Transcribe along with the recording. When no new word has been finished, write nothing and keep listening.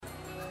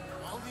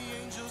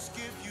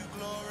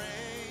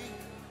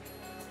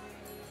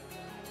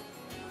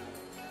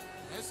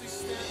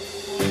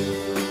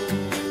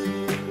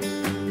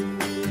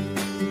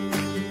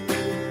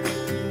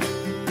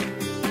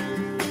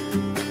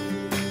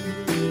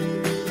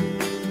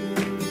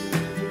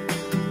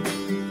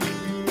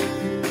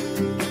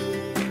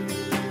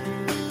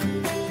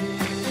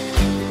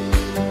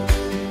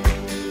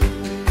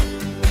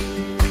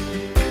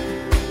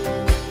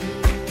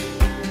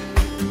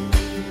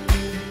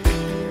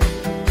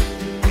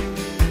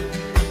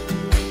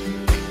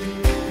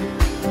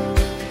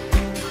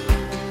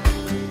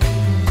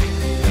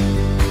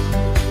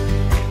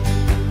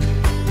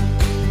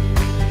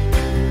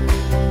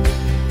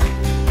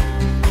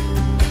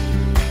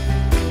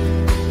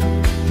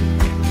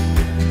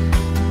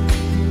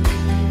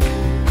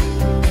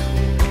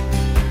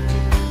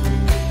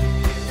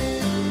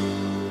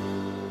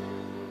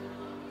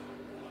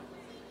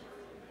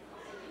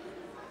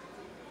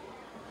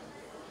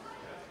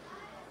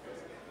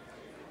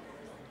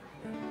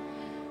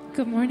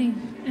Good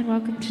morning and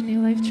welcome to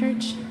New Life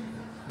Church.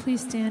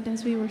 Please stand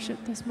as we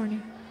worship this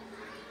morning.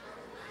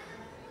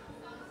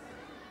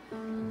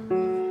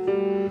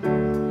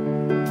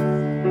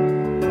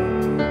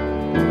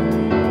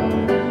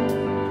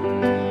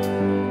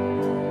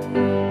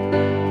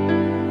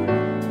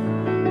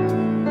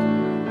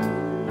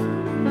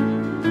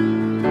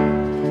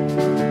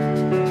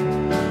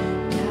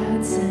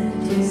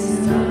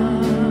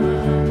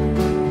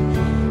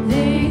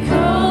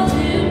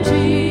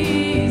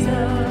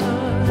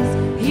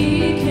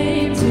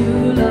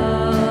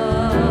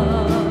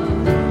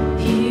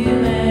 He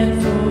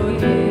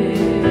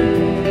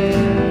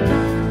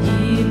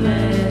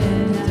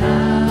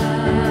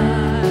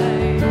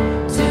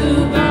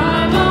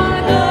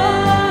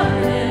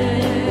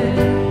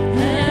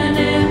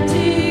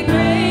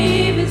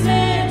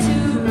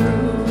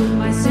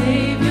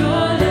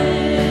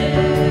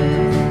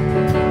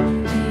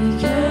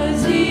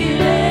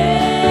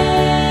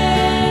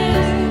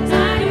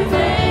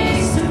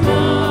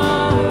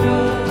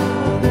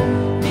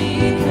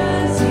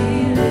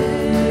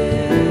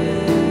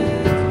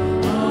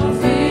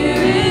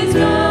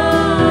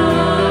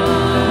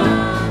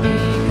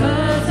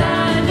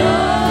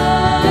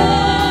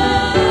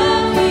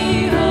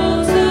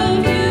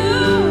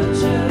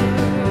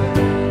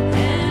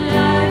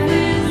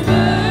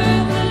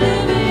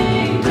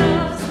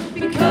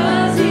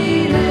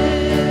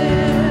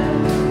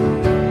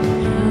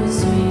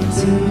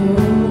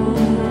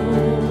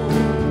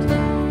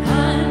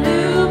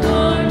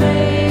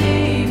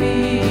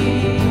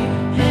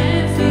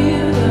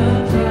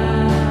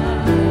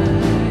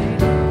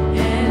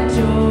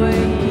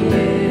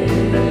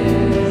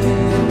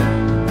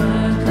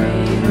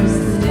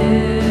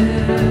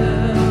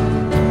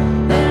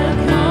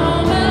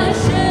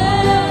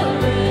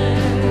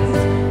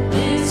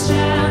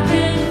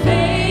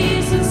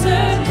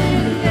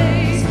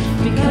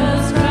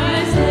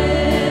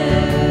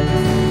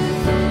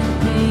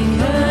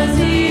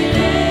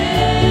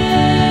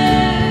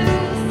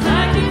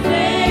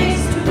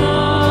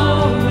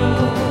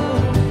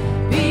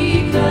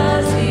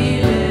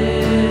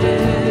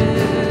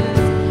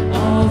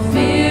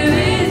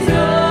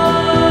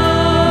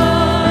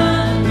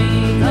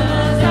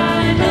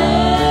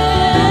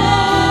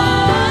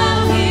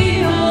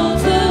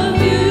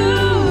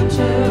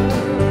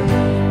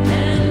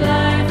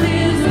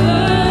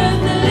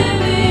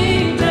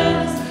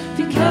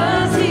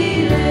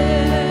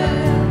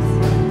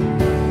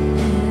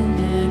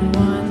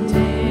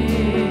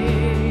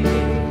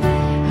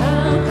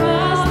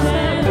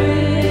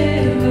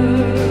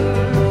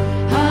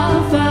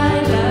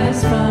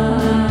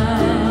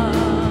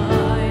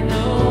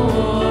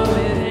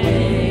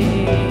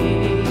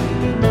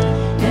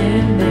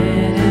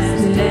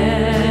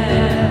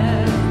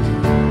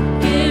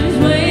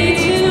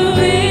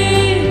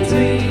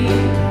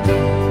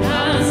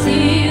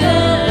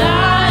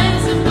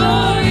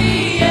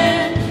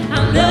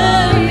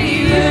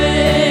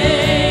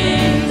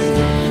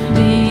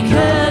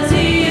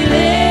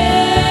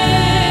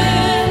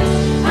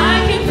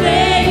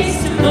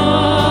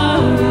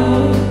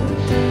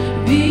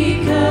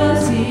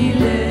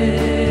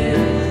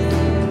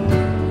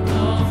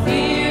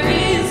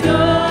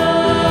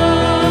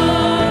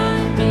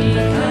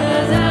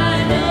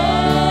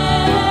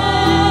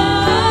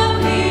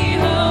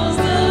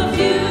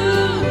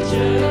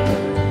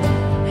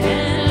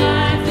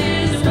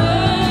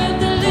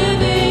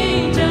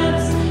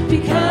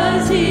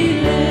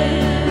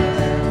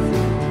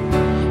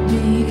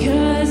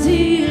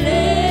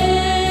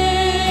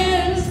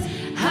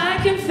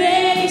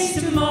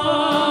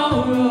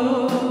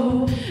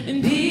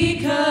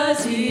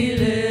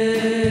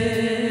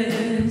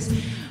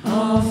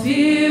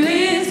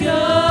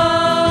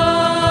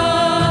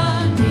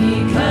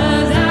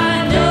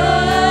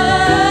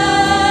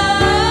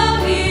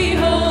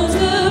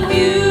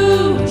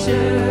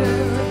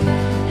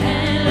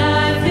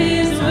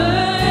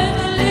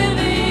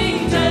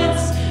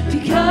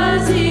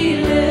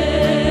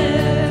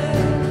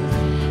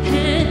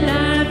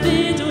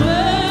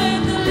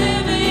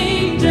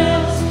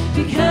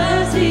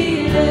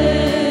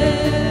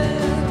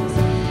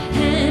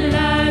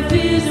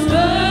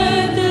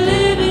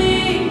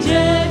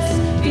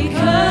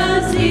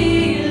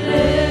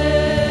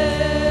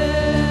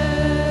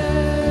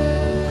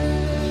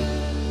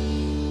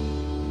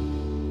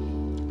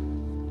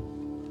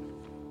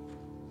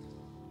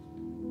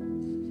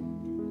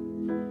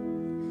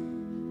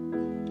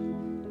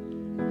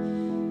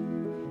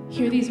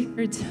Hear these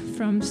words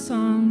from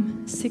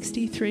Psalm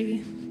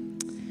 63.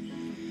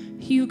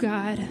 You,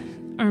 God,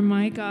 are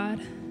my God.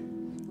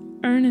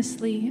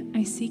 Earnestly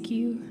I seek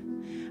you.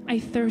 I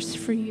thirst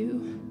for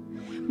you.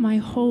 My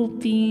whole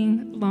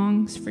being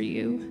longs for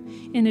you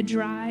in a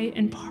dry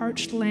and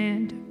parched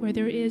land where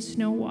there is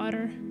no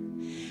water.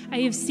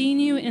 I have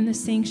seen you in the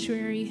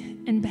sanctuary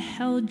and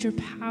beheld your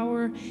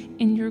power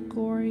in your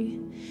glory.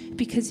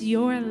 Because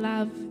your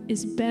love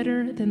is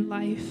better than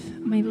life,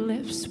 my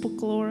lips will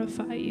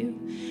glorify you.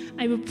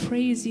 I will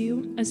praise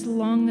you as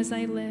long as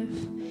I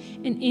live,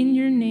 and in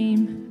your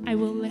name I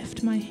will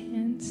lift my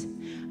hands.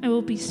 I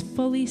will be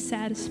fully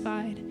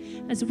satisfied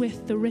as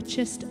with the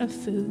richest of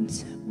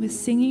foods. With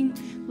singing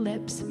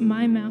lips,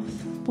 my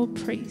mouth will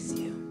praise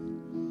you.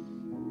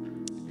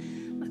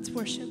 Let's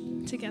worship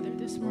together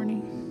this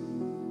morning.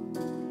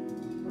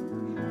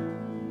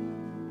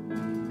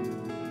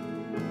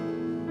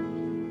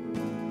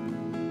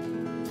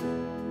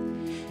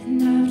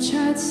 And I've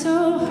tried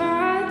so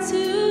hard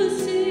to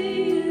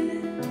see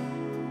it.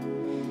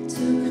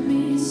 Took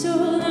me so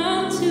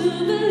long to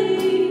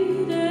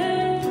believe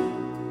it.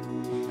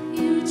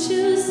 You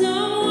choose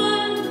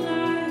someone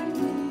like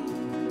me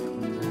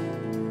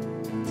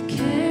to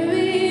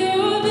carry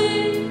your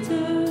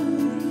victory.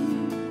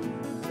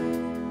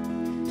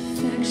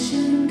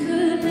 Perfection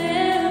could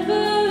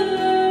never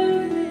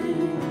earn it.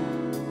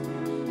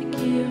 You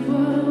give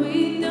what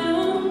we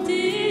don't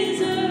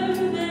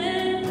deserve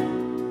it.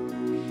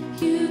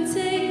 You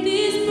take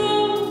these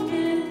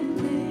broken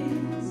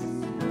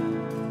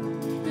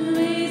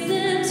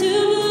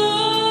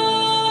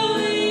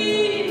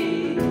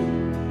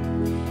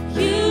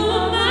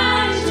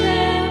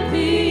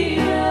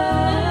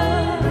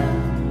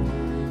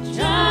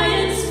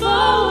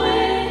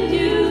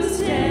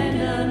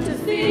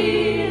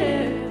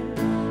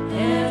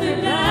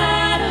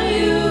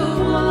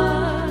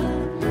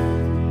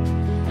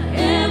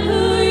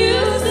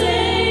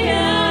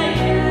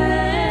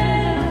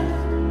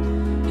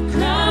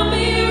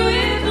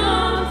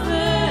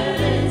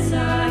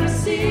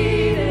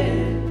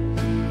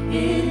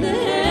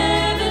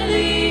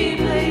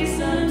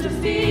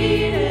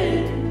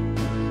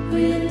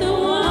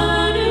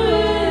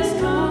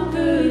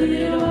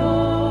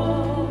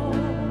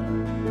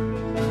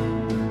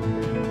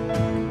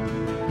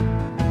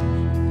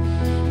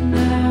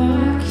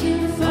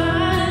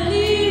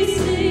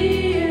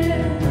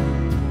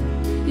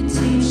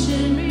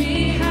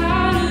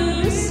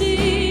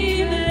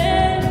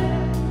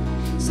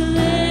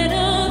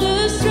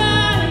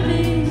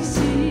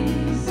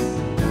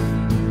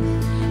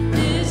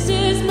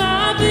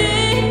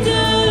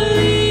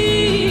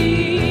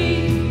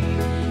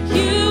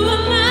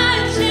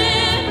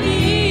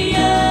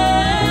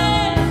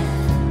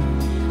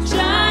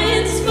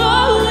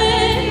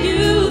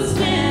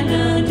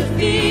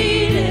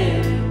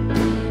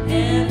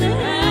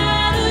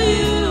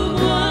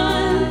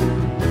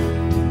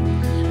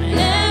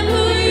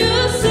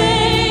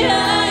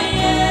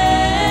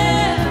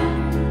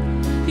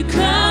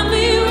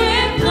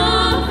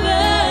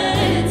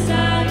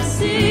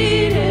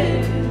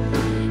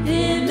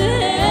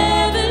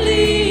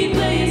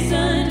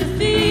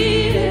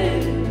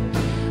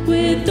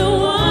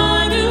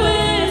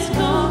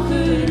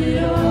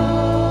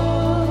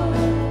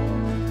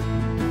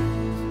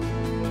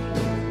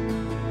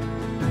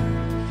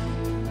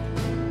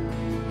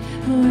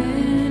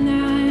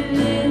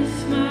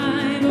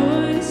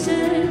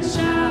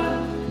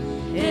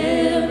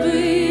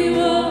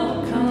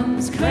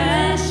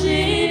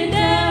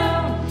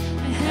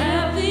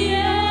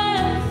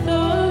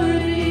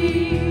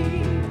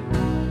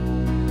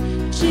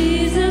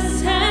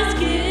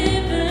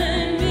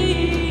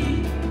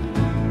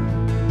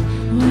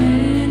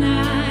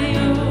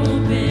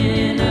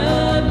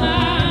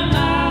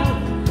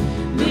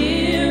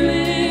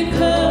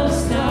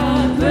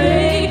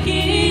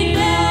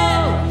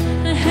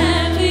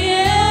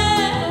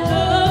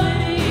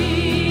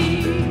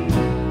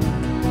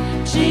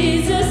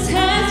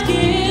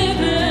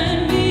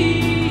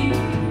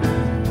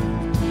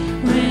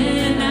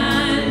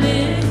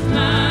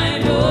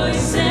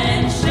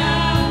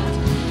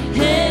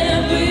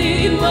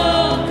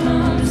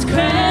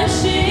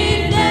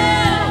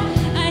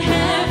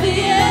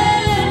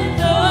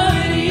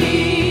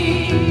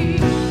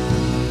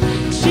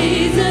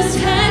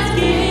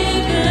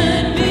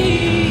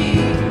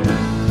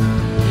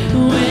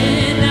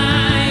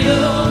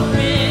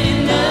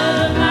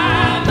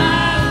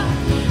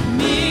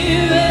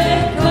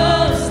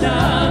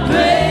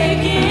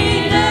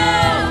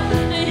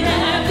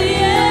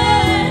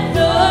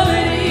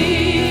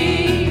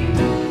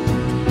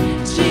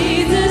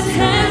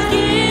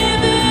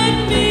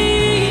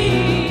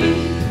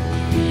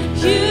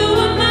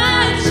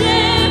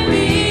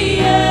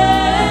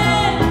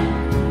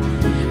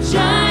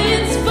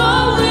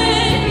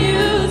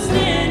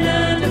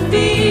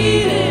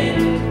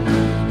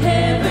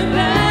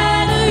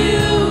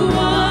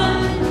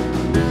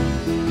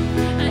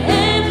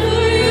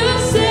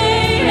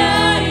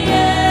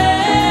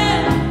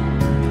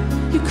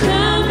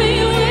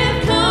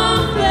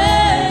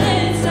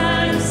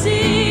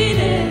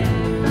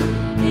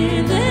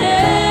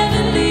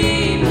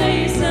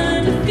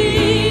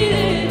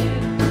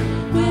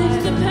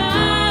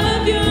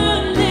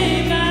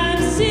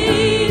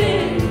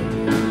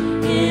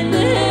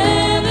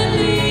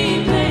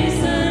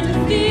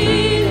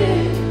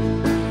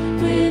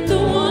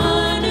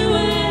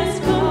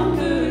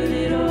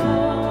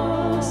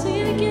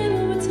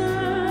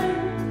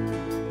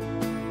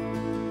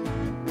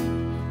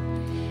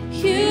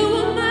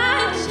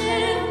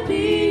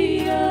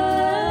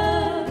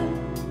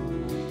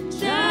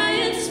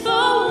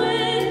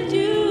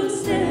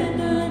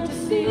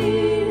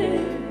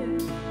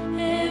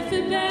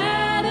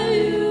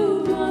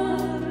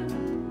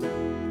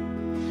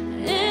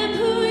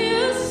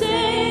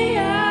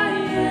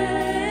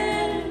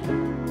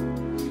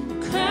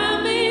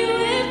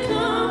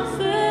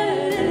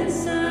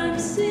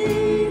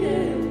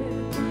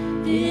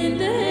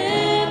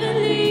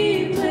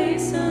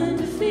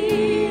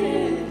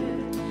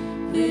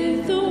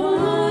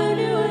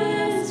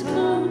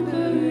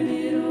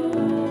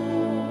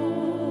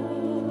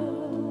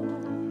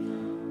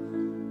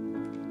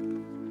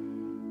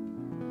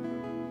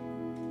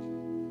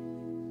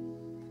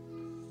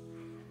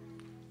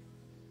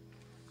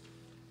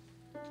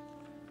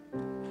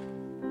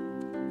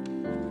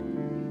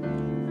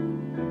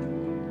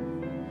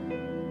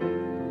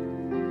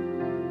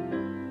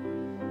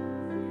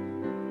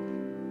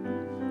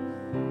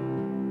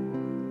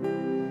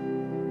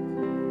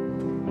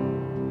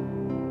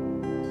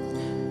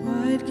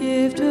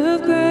gift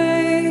of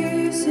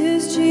grace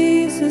is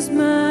Jesus,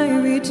 my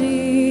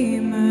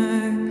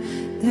Redeemer.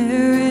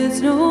 There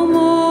is no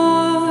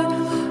more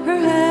her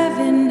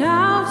heaven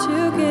now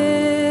to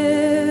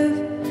give.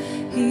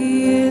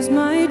 He is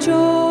my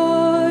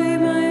joy,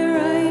 my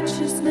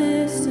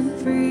righteousness and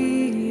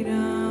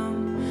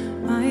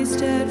freedom, my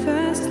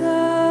steadfast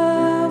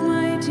love,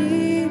 my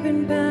deep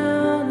and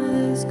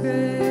boundless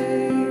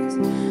grace.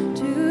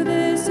 To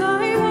this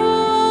I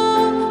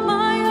hold,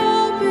 my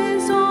hope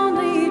is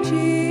only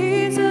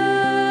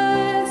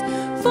Jesus,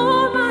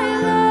 for my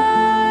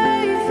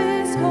life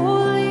is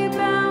wholly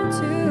bound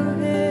to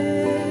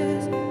His.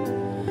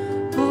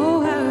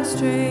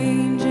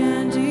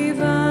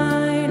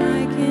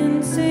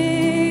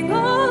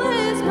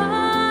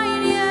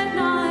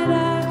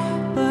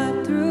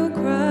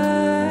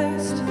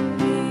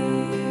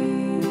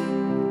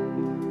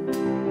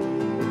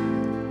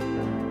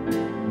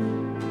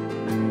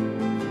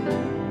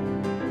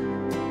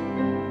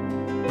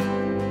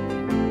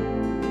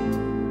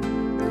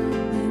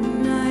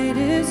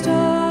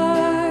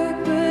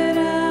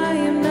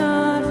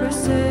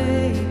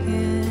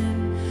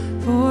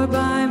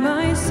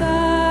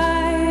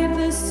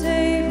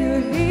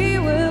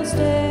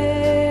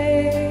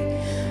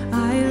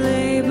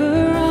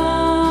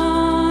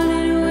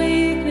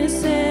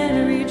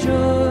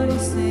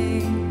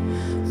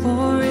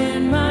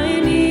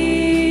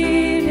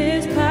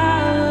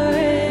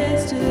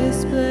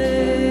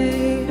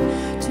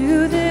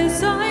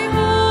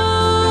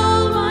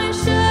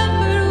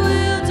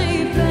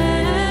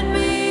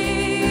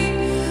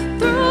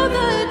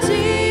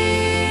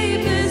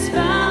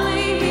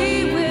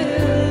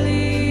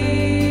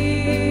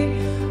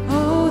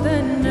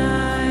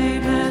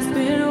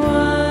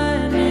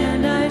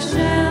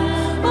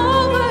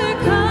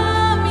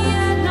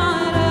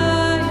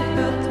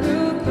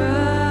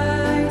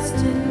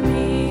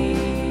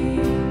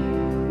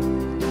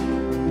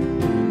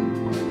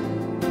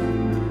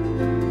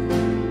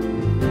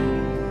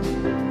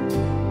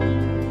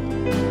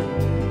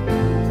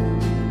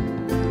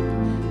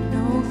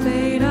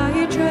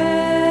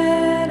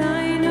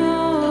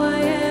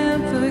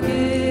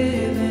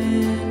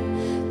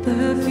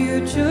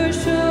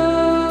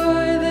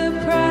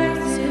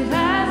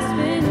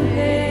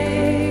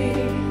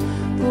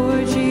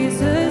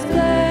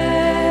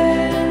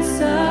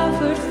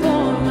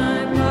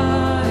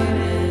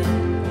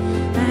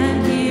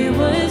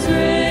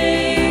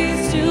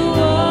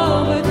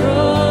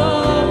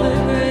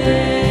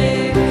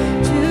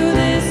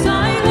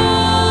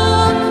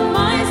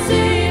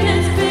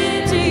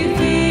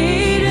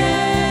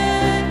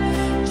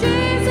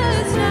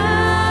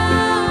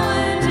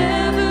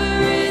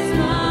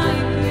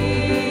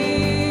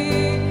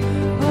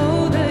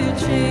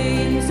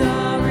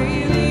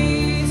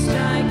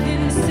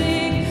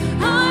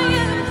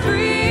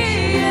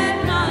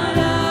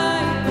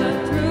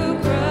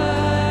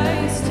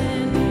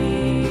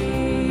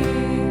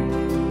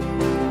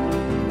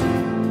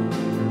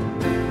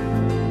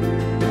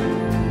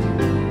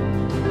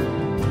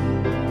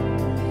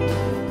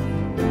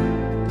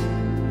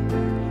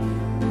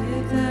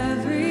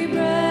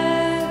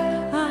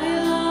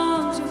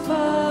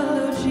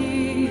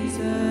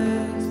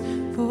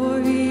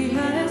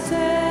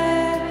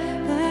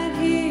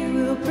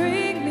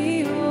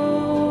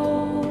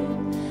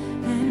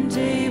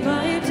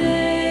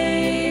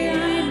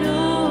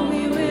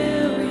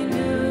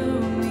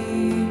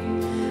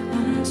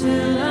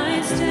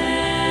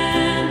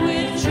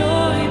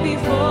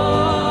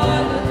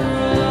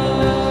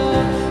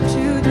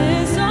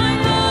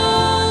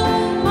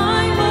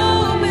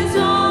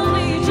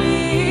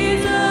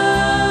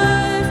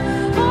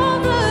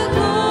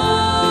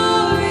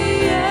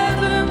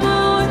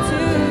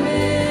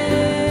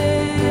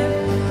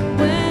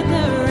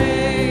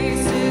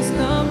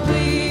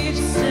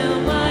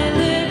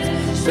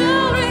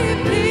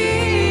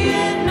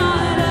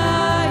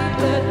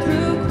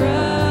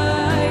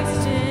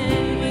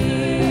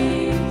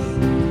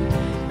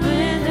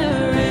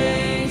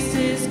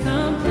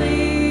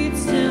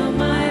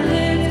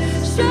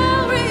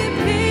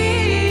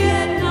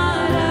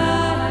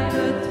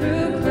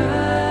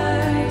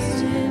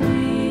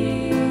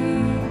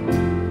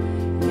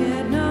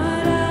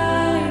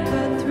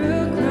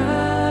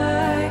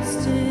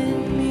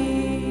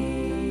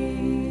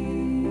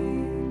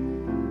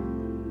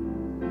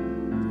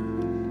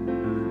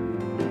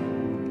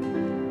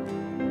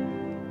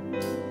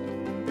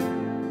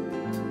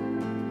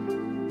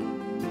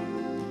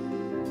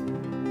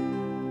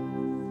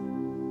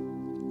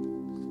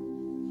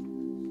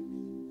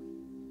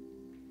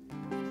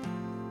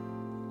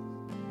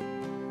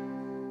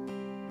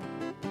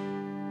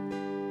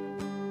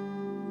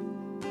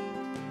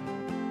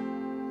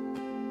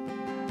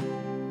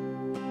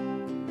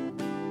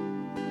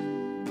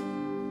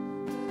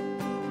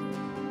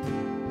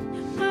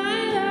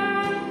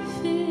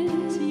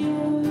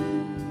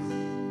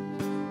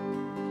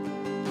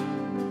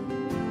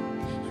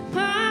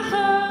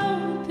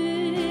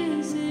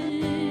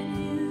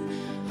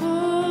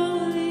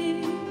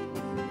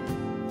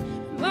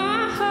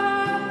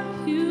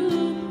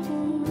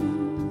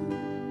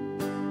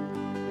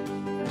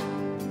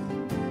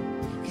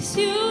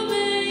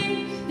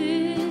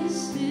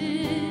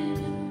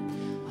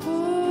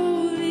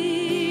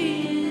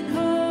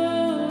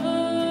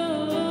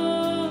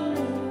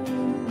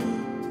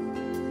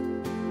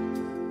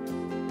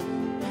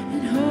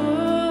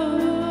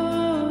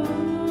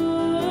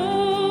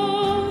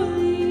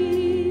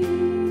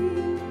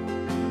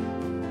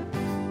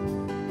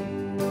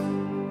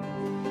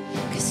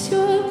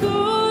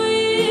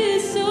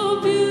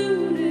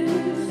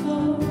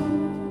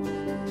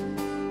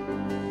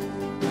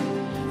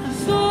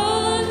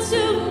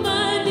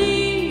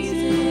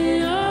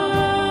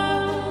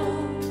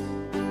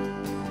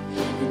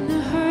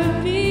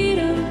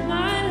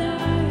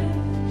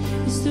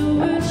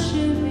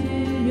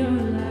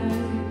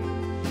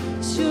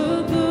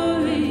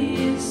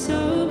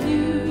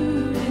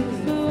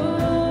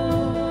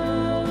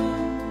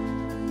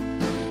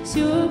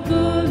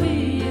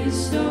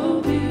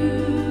 so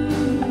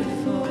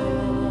beautiful.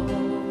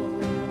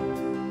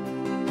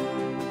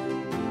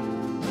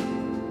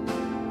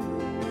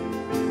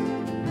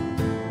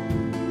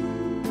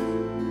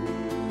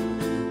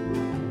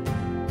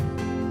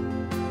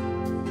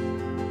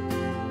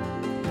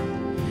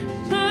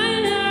 My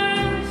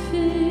life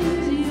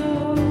is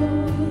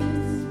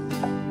yours,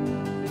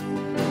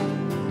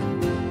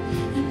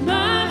 and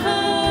my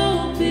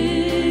hope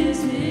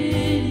is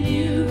in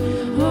you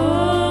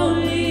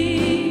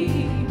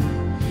only.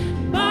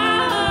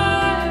 My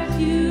heart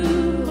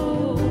you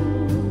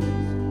hold,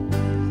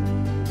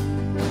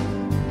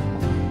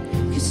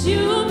 'cause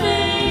you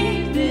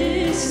make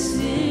this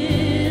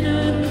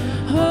sinner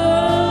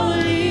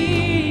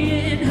holy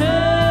and holy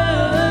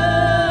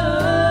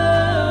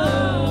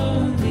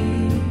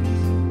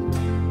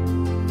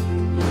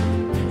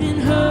and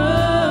holy,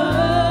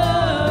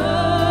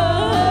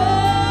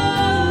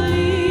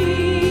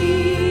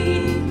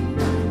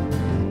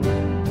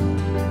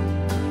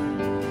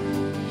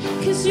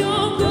 'cause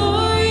your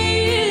glory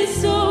is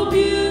so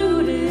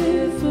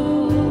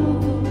beautiful.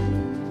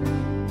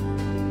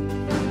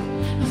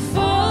 I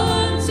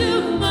fall to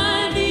my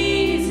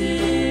knees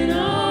in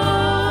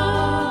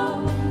awe,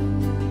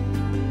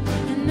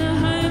 and the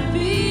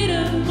heartbeat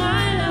of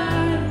my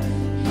life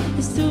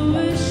is to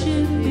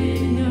worship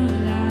in your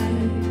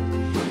light.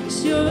 'Cause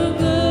your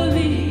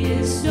glory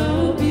is so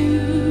beautiful.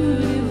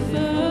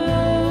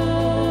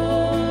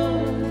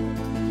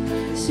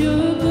 'Cause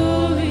your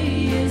glory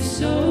is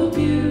so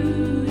beautiful.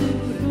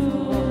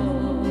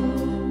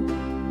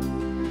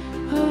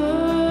 Oh,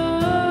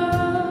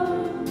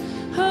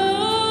 oh,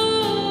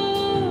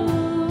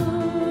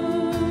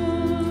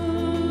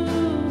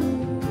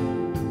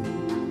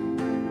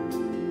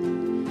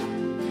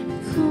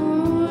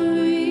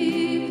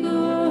 glory,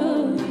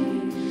 glory,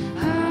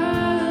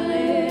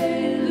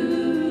 hallelujah.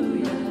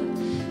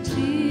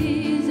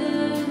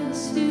 Jesus,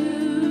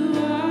 you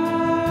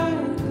are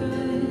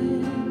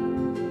good.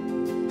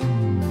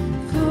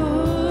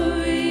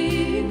 Glory,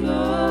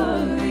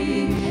 glory,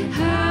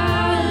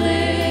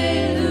 hallelujah.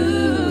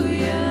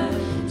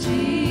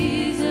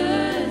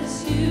 Jesus,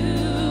 you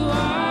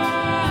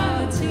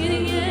are. Sing it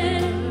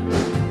again.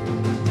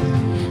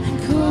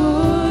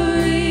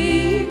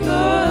 Glory,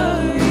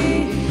 glory,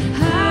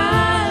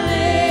 hallelujah.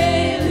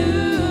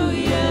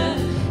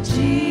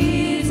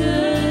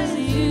 Jesus,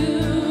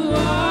 you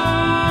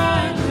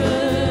are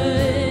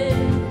good.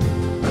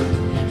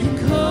 And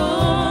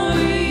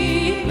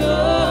glory,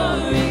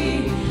 glory,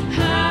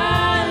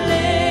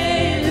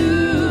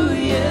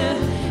 hallelujah.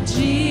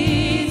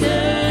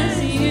 Jesus,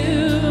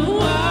 you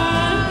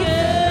are good.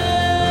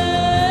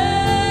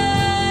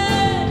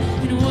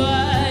 And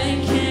what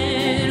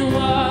can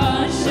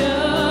wash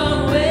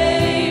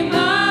away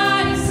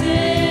my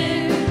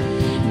sin?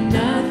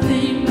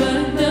 Nothing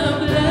but the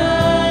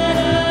blood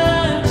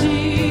of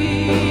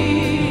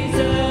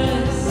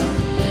Jesus.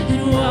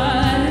 And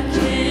what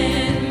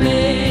can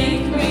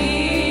make me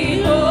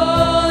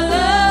whole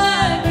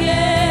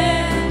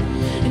again?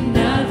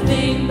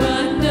 Nothing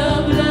but the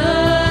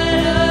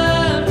blood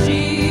of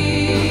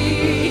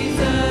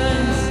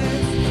Jesus.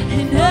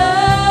 And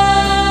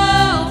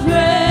how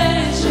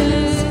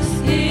precious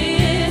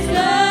is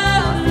the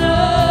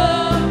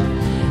love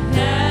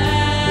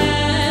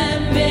that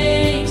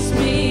makes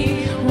me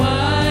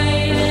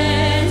white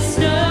as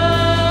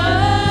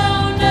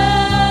snow. No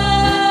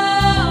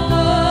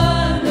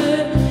other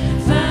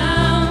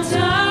fount I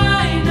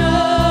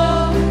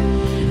know,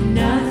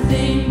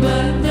 nothing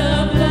but the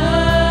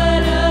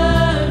blood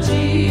of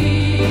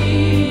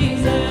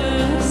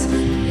Jesus.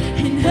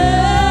 And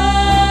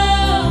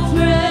how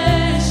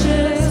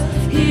precious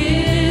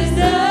is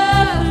the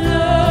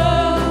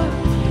love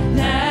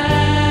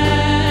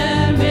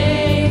that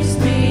makes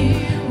me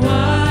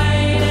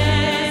white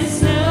as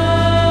snow.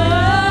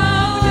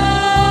 No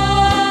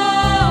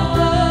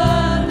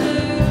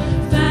other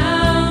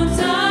fount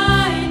I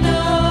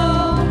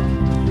know,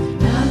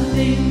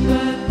 nothing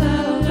but the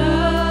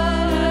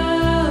blood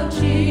of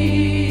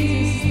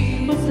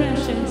Jesus. Oh,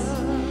 precious.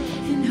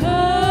 And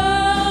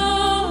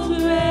how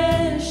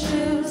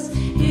precious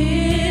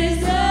is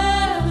the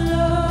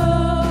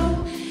love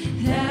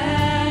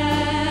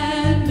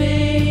that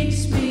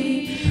makes me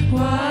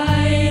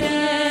white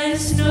as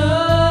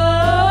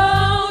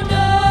snow. No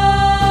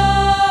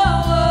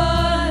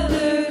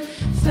other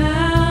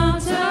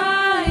fount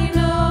I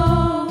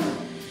know,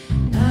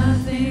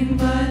 nothing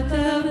but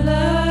the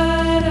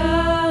blood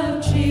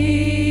of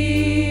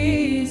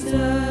Jesus.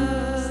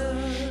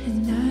 And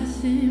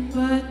nothing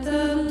but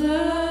the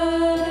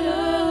blood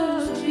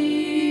of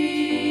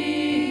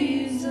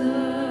Jesus.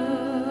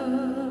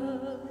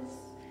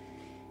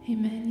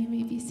 Amen. You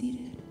may be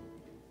seated.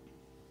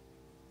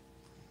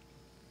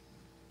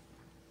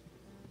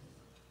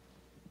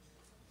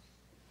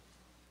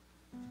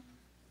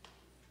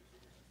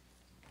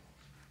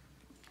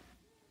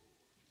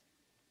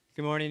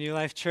 Good morning, New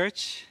Life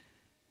Church.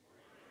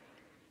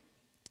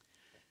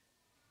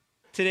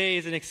 Today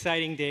is an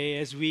exciting day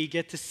as we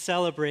get to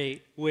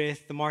celebrate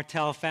with the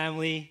Martel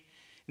family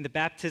in the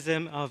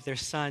baptism of their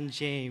son,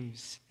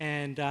 James.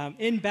 And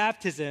in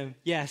baptism,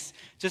 yes,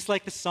 just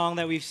like the song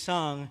that we've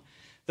sung,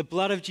 the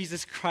blood of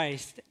Jesus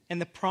Christ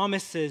and the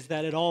promises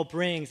that it all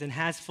brings and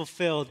has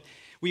fulfilled,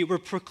 we were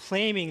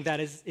proclaiming that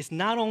it's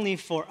not only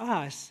for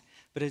us,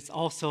 but it's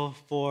also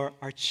for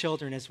our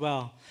children as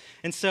well.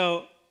 And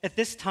so at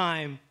this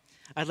time,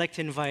 I'd like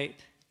to invite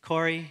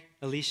Corey,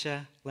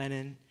 Alicia,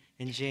 Lennon,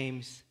 and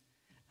James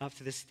up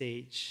to the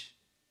stage.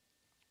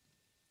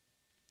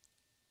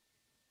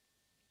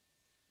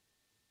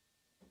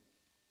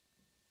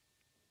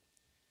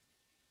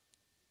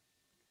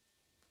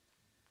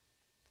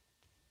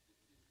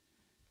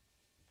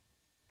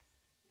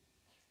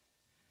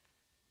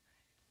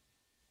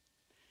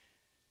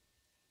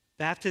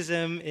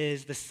 Baptism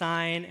is the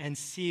sign and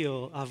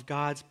seal of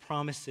God's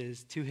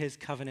promises to his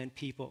covenant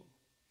people.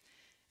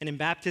 And in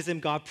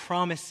baptism, God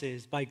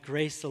promises by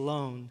grace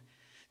alone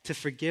to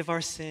forgive our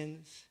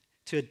sins,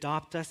 to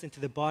adopt us into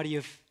the body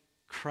of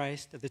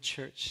Christ, of the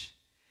church,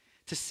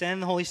 to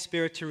send the Holy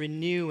Spirit to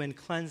renew and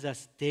cleanse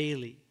us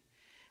daily,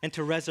 and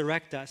to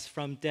resurrect us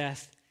from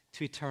death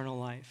to eternal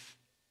life.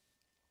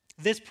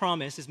 This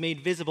promise is made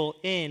visible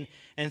in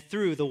and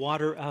through the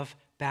water of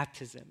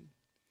baptism.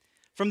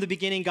 From the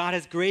beginning, God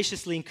has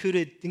graciously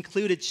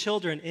included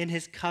children in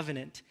his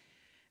covenant.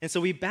 And so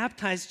we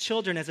baptize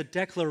children as a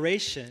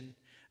declaration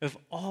of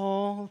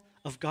all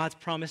of God's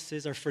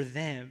promises are for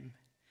them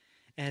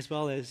as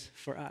well as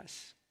for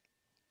us.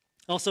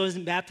 Also,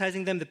 in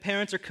baptizing them, the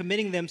parents are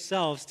committing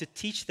themselves to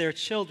teach their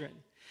children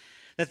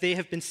that they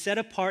have been set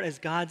apart as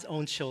God's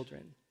own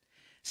children,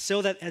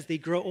 so that as they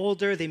grow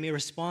older, they may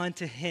respond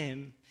to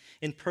him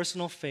in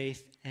personal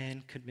faith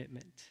and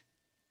commitment.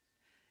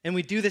 And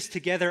we do this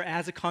together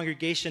as a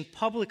congregation,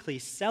 publicly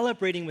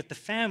celebrating with the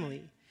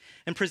family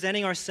and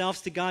presenting ourselves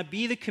to God, to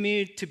be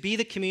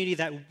the community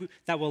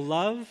that will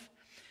love,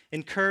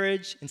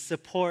 encourage, and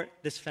support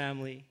this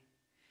family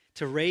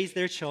to raise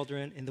their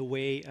children in the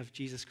way of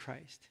Jesus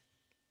Christ.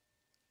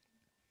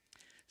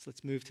 So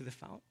let's move to the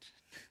fount.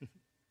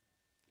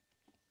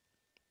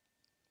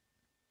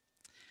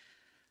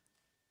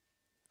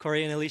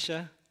 Corey and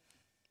Alicia,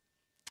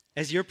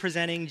 as you're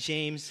presenting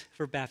James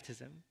for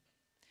baptism,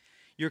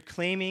 you're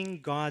claiming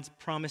God's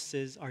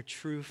promises are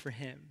true for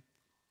him.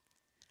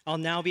 I'll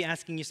now be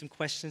asking you some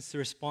questions to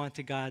respond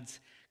to God's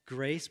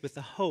grace with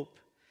the hope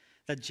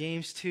that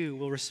James too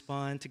will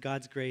respond to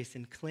God's grace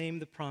and claim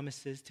the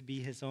promises to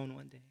be his own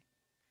one day.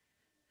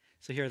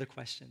 So here are the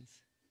questions.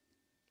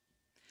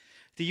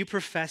 Do you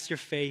profess your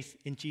faith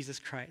in Jesus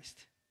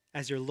Christ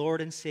as your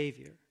Lord and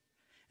Savior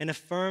and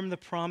affirm the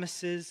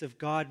promises of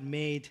God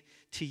made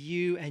to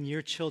you and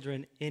your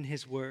children in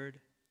his word?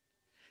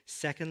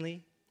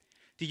 Secondly,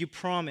 do you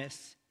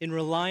promise, in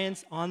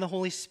reliance on the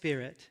Holy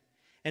Spirit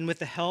and with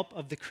the help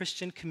of the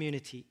Christian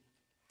community,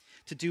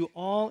 to do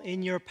all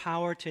in your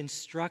power to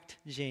instruct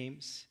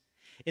James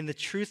in the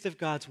truth of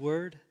God's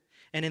word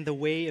and in the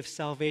way of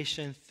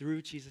salvation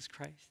through Jesus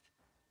Christ?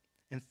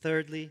 And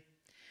thirdly,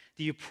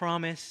 do you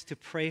promise to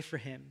pray for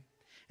him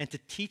and to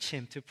teach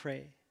him to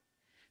pray,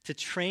 to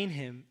train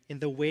him in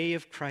the way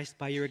of Christ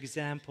by your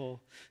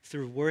example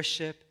through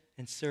worship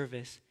and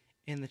service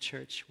in the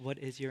church? What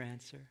is your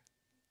answer?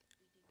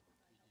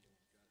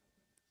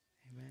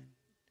 Amen.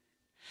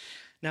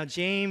 Now,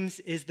 James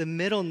is the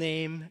middle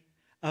name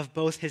of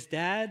both his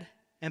dad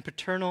and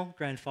paternal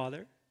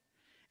grandfather.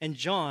 And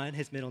John,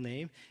 his middle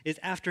name, is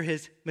after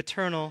his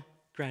maternal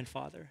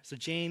grandfather. So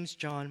James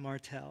John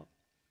Martell.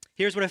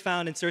 Here's what I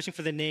found in searching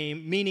for the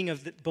meaning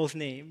of both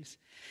names.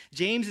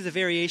 James is a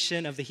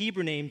variation of the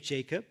Hebrew name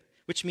Jacob,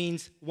 which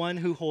means one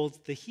who holds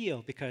the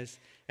heel, because,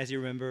 as you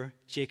remember,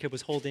 Jacob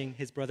was holding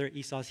his brother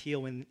Esau's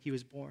heel when he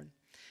was born.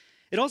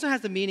 It also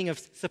has the meaning of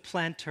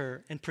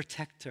supplanter and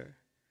protector.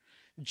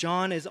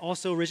 John is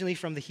also originally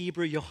from the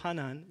Hebrew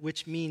Yohanan,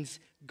 which means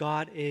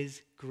God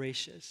is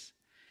gracious.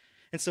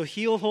 And so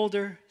heel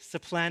holder,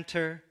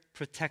 supplanter,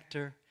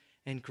 protector,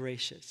 and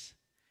gracious.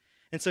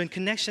 And so in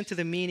connection to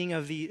the meaning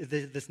of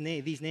these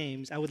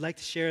names, I would like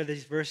to share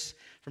this verse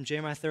from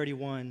Jeremiah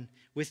 31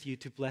 with you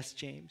to bless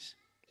James.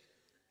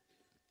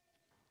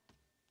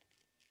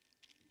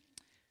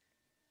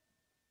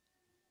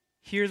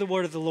 Hear the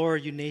word of the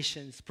Lord, you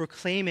nations.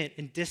 Proclaim it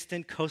in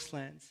distant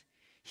coastlands.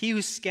 He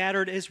who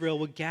scattered Israel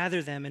will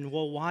gather them and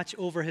will watch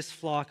over his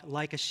flock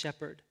like a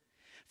shepherd.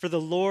 For the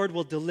Lord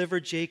will deliver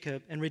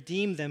Jacob and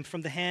redeem them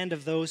from the hand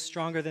of those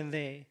stronger than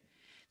they.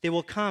 They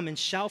will come and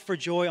shout for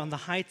joy on the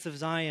heights of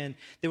Zion.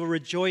 They will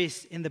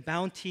rejoice in the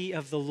bounty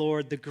of the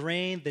Lord, the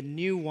grain, the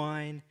new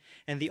wine,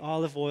 and the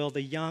olive oil,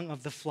 the young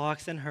of the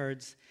flocks and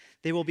herds.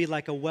 They will be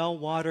like a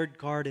well-watered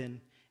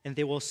garden, and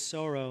they will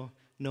sorrow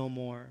no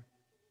more.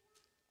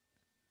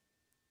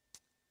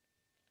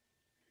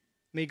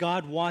 May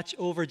God watch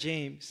over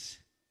James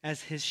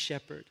as his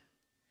shepherd.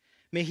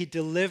 May he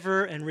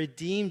deliver and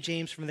redeem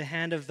James from the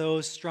hand of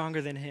those stronger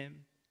than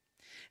him.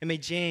 And may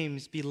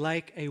James be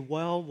like a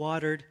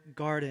well-watered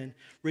garden,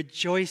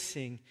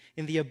 rejoicing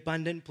in the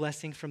abundant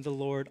blessing from the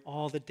Lord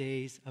all the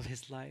days of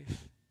his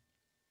life.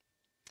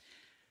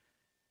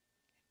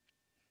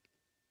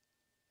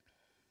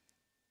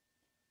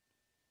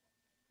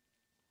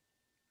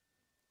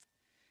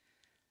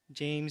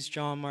 James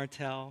John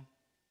Martell,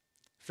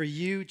 for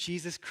you,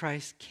 Jesus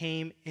Christ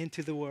came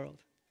into the world.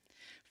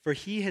 For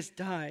he has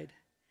died,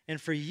 and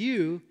for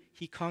you,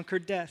 he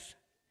conquered death.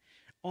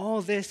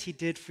 All this he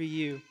did for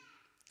you,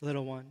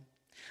 little one.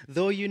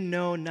 Though you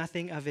know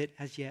nothing of it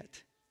as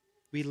yet,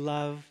 we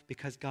love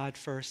because God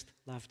first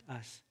loved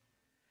us.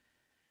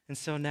 And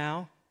so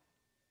now,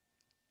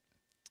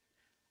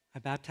 I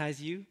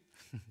baptize you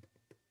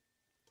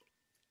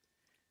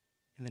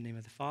in the name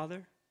of the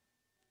Father,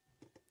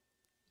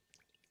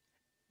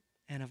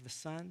 and of the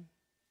Son,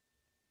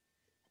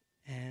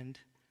 and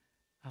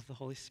of the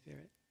Holy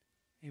Spirit.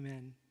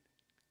 Amen.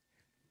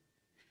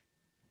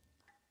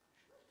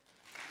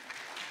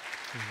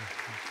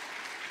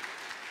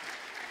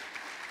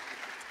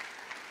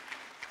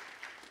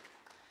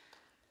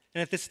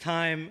 And at this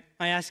time,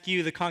 I ask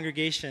you, the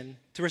congregation,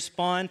 to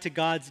respond to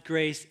God's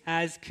grace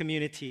as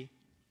community.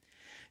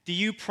 Do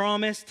you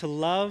promise to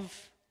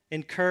love,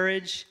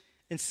 encourage,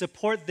 and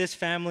support this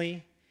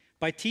family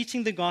by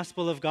teaching the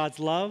gospel of God's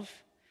love,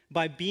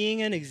 by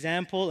being an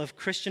example of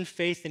Christian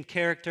faith and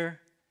character,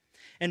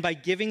 and by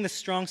giving the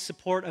strong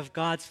support of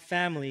God's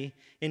family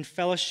in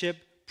fellowship,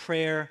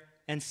 prayer,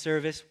 and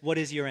service? What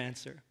is your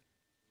answer?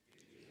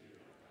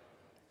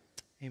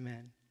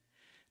 Amen.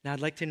 Now I'd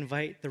like to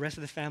invite the rest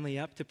of the family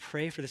up to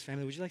pray for this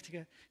family. Would you like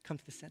to come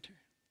to the center?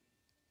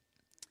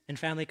 And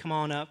family, come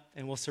on up,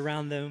 and we'll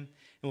surround them, and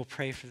we'll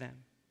pray for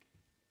them.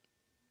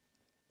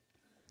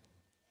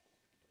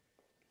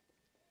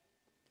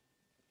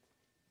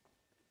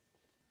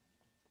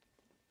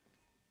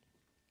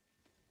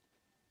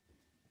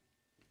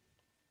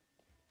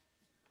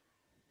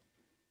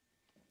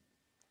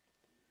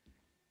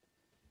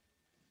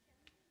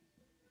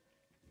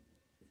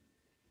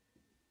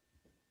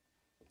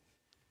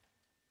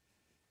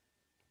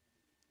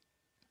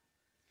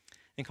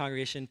 And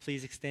congregation,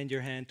 please extend your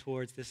hand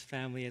towards this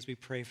family as we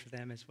pray for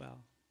them as well.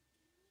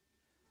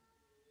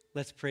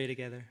 Let's pray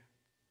together.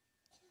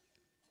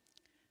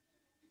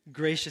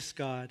 Gracious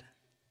God,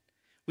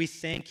 we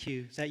thank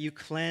you that you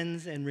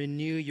cleanse and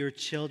renew your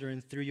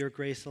children through your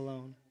grace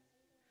alone.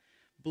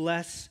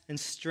 Bless and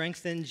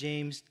strengthen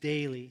James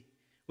daily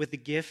with the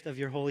gift of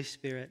your Holy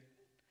Spirit.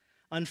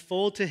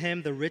 Unfold to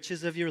him the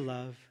riches of your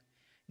love,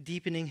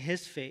 deepening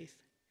his faith,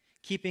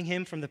 keeping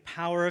him from the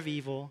power of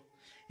evil,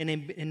 and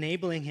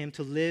enabling him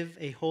to live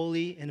a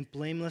holy and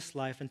blameless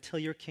life until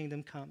your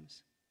kingdom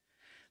comes.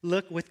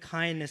 Look with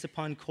kindness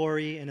upon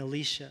Corey and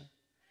Alicia.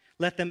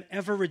 Let them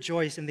ever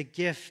rejoice in the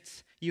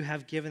gifts you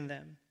have given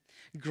them.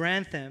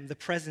 Grant them the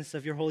presence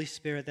of your Holy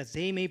Spirit, that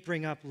they may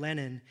bring up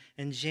Lennon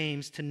and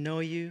James to know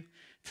you,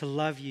 to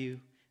love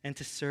you, and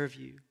to serve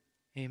you.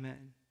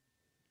 Amen.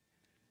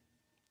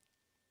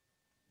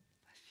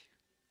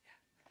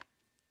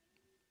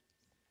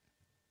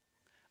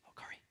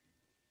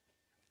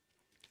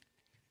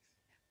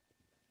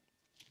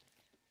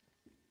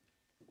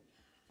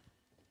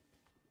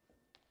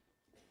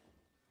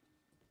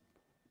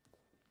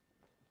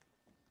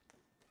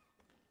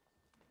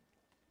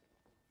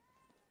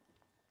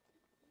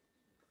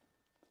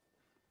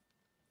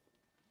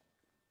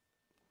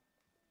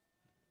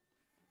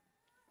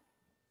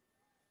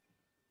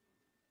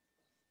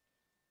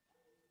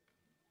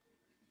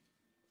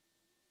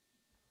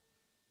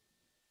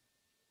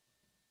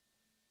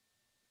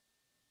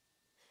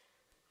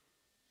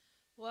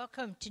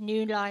 Welcome to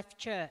New Life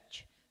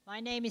Church.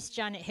 My name is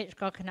Janet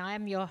Hitchcock, and I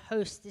am your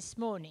host this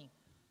morning.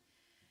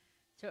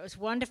 So it was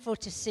wonderful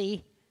to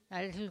see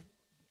little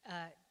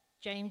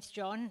James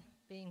John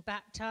being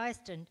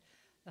baptized and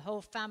the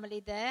whole family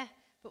there.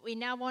 But we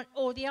now want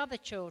all the other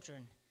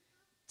children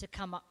to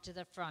come up to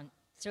the front.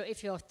 So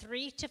if you're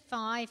 3 to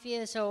 5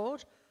 years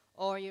old,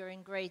 or you're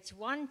in grades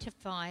 1 to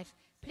 5,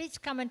 please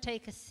come and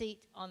take a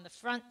seat on the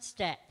front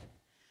step.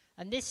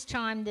 And this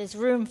time there's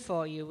room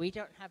for you. We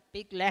don't have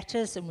big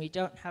letters and we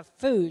don't have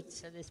food,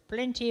 so there's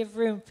plenty of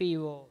room for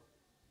you all.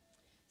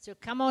 So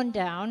come on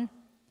down,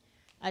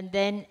 and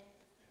then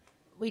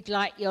we'd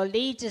like your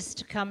leaders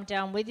to come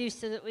down with you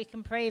so that we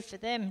can pray for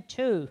them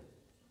too.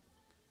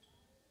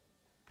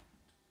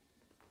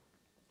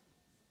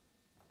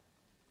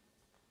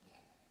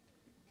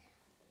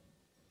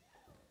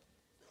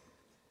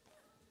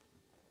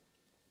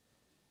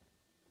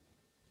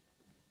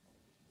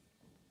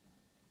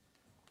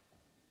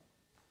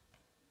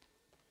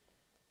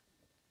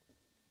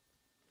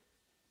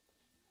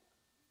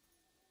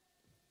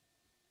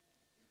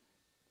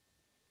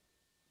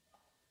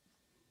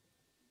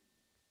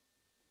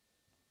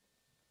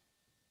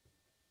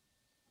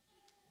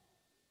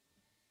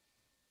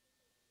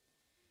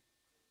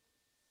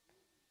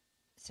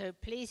 So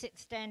please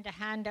extend a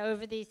hand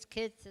over these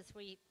kids as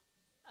we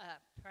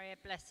pray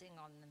a blessing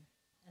on them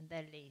and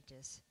their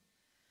leaders.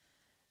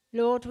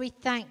 Lord, we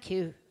thank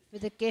you for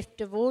the gift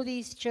of all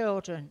these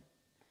children,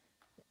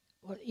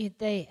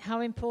 how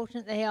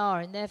important they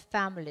are in their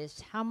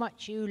families, how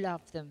much you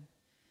love them.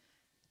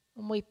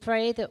 And we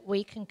pray that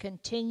we can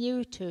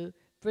continue to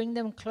bring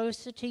them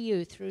closer to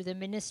you through the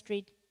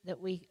ministry that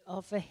we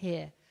offer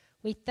here.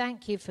 We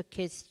thank you for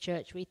Kids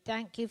Church. We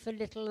thank you for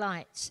Little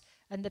Lights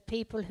and the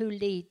people who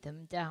lead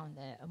them down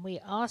there. And we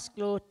ask,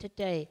 Lord,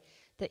 today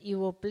that you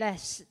will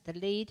bless the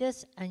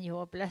leaders and you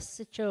will bless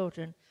the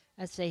children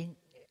as they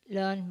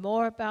learn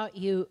more about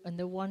you and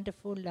the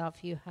wonderful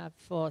love you have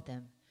for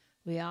them.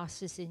 We ask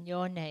this in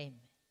your name.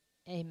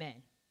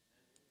 Amen.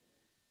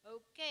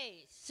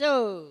 Okay,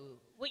 so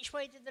which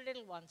way did the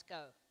little ones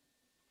go?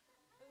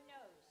 Who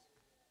knows?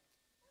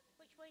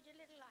 Which way did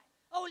little lights?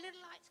 Oh,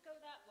 little lights go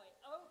that way.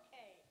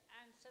 Okay,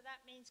 and so that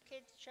means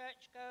kids'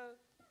 church go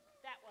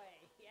that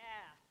way.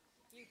 Yeah,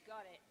 you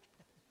got it.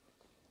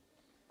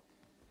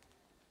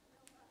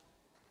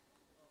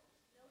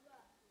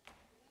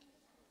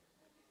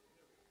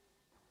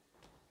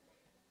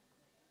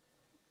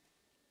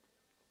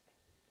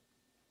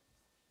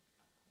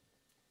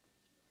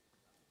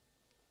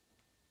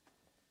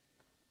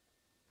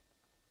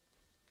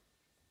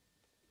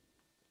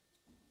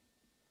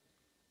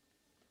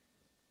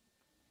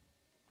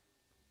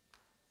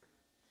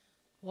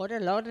 What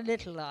a lot of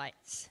little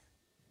lights.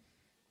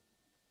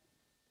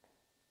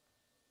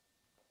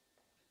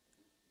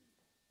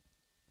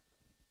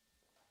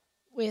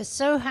 We are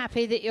so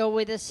happy that you're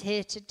with us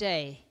here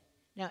today.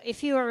 Now,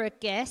 if you are a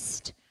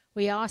guest,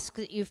 we ask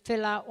that you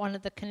fill out one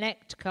of the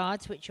Connect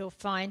cards, which you'll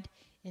find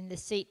in the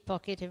seat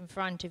pocket in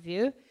front of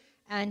you,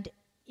 and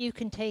you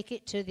can take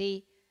it to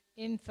the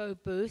info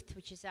booth,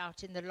 which is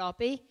out in the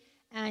lobby,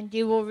 and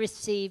you will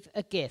receive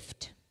a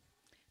gift.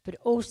 But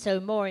also,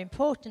 more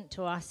important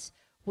to us,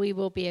 we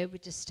will be able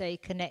to stay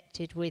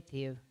connected with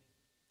you.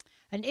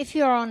 And if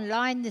you're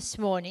online this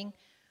morning,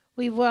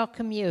 we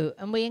welcome you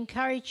and we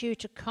encourage you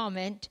to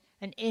comment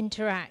and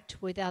interact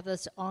with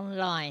others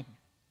online.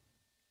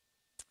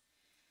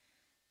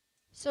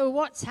 So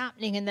what's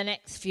happening in the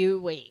next few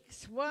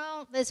weeks?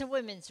 Well, there's a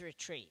women's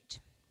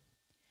retreat.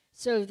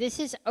 So this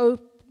is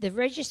the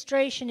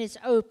registration is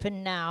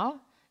open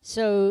now.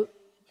 So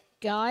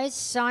guys,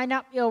 sign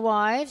up your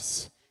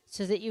wives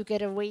so that you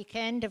get a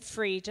weekend of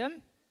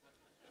freedom.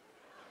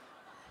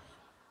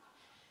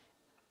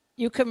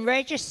 You can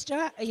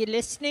register, are you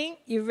listening?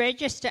 You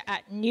register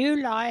at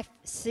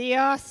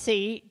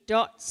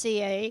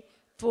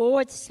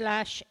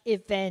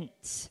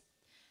newlifecrc.ca/events.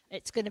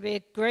 It's going to be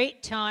a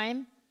great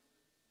time.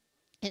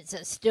 It's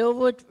at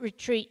Stillwood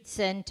Retreat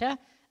Centre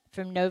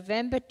from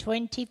November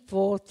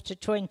 24th to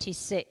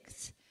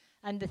 26th.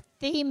 And the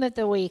theme of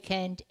the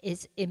weekend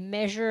is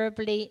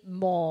immeasurably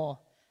more.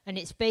 And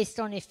it's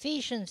based on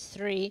Ephesians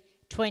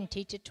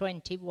 3:20 to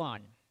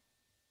 21.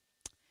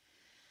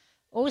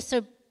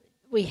 Also,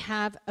 we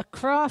have a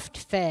craft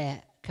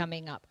fair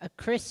coming up, a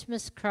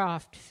Christmas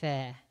craft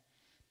fair.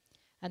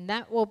 And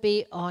that will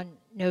be on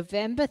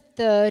November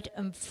 3rd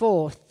and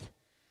 4th.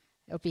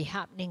 It'll be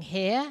happening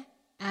here,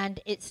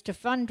 and it's to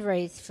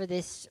fundraise for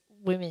this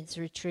women's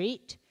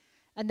retreat.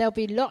 And there'll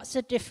be lots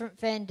of different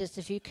vendors.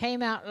 If you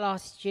came out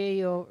last year,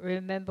 you'll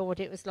remember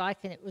what it was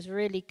like, and it was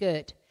really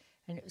good.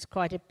 And it was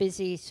quite a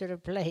busy sort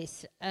of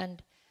place.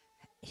 And,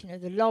 you know,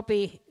 the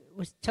lobby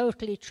was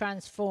totally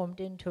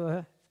transformed into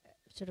a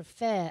sort of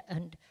fair,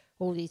 and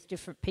all these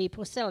different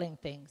people selling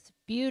things,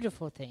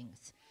 beautiful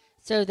things.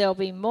 So there'll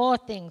be more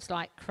things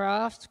like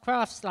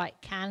crafts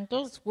like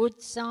candles,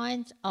 wood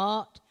signs,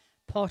 art,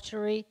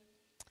 pottery,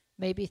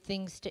 maybe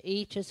things to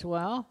eat as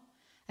well.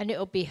 And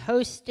it'll be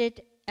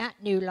hosted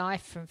at New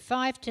Life from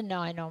 5 to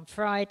 9 on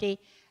Friday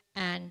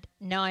and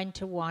 9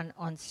 to 1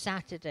 on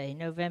Saturday,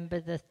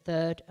 November the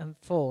 3rd and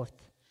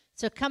 4th.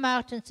 So come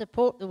out and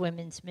support the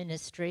women's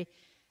ministry,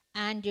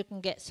 and you can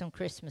get some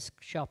Christmas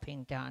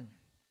shopping done.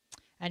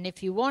 And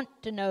if you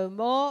want to know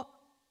more,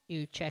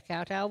 you check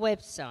out our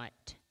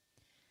website.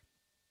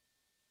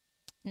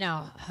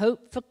 Now,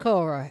 Hope for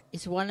Cora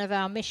is one of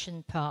our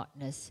mission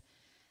partners,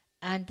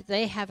 and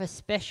they have a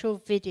special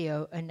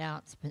video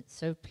announcement,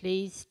 so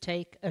please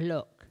take a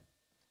look.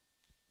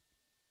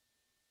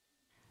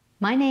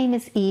 My name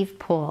is Eve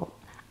Poole.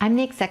 I'm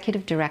the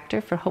Executive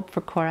Director for Hope for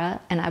Cora,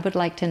 and I would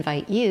like to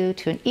invite you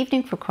to an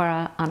Evening for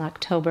Cora on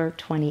October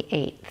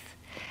 28th.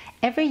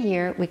 Every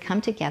year, we come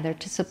together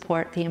to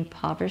support the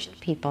impoverished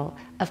people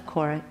of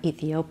Cora,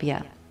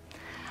 Ethiopia.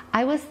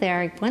 I was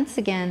there once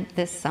again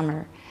this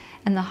summer,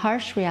 and the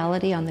harsh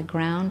reality on the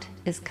ground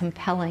is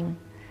compelling.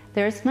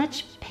 There is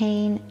much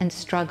pain and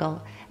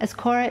struggle, as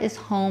Cora is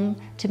home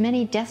to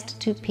many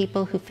destitute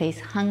people who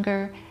face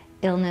hunger,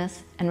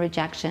 illness, and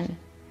rejection.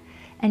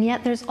 And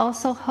yet there's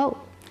also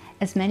hope,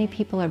 as many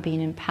people are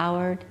being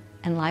empowered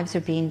and lives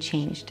are being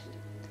changed.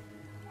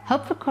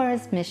 Hope for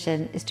Cora's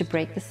mission is to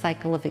break the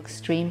cycle of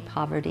extreme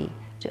poverty,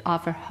 to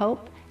offer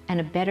hope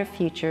and a better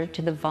future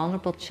to the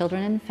vulnerable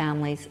children and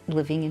families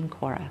living in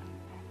Cora.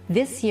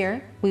 This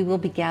year, we will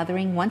be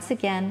gathering once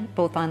again,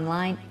 both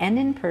online and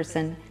in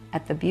person,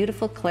 at the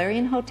beautiful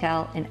Clarion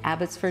Hotel in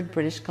Abbotsford,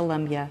 British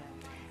Columbia.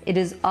 It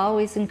is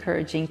always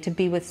encouraging to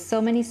be with so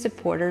many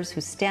supporters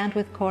who stand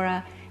with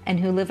Cora and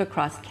who live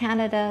across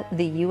Canada,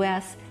 the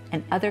US,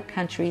 and other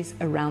countries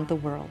around the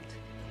world.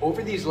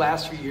 Over these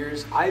last few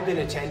years, I've been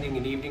attending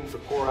an Evening for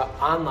Cora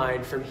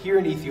online from here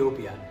in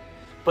Ethiopia.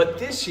 But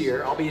this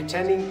year, I'll be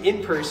attending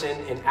in person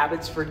in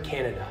Abbotsford,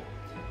 Canada.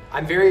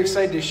 I'm very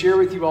excited to share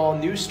with you all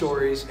news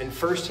stories and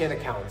firsthand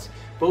accounts,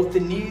 both the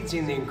needs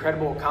and the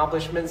incredible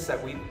accomplishments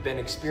that we've been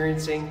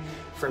experiencing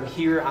from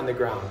here on the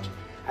ground.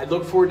 I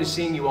look forward to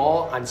seeing you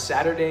all on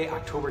Saturday,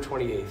 October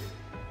 28th.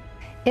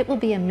 It will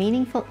be a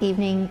meaningful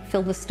evening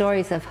filled with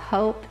stories of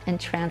hope and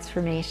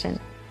transformation.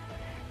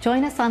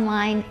 Join us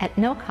online at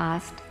no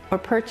cost or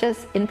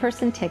purchase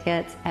in-person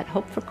tickets at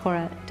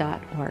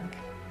hopeforcora.org.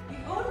 We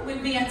all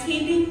will be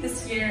attending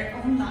this year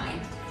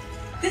online.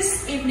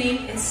 This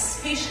evening is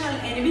special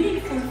and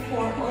meaningful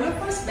for all of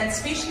us, but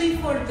especially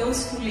for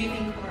those who live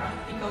in Cora,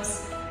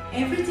 because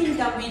everything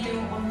that we do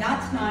on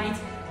that night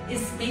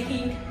is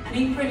making an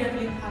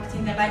incredible impact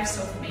in the lives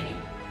of many.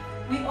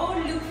 We all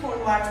look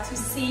forward to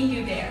seeing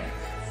you there.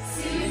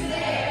 See you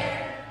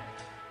there!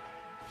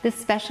 This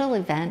special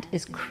event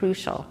is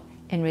crucial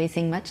in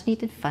raising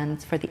much-needed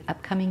funds for the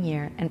upcoming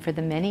year and for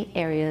the many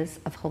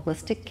areas of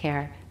holistic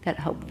care that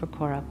Hope for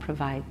Cora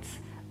provides.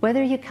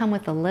 Whether you come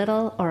with a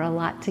little or a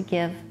lot to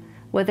give,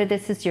 whether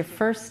this is your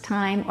first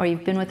time or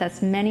you've been with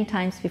us many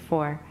times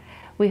before,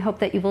 we hope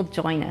that you will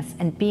join us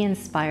and be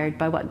inspired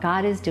by what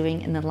God is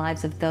doing in the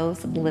lives of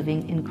those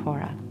living in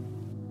Cora.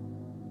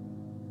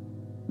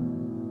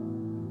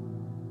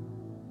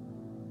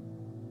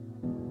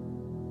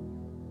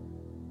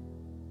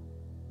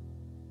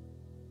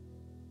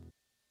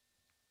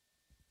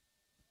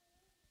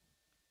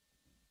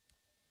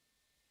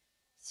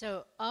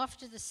 So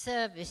after the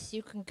service,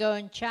 you can go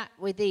and chat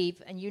with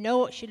Eve, and you know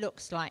what she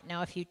looks like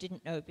now if you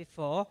didn't know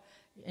before.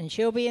 And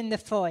she'll be in the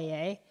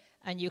foyer,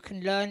 and you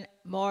can learn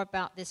more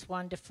about this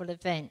wonderful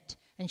event.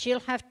 And she'll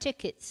have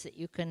tickets that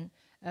you can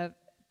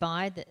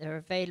buy that are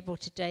available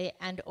today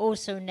and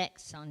also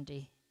next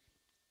Sunday.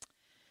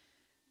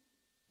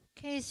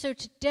 Okay, so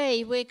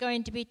today we're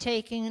going to be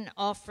taking an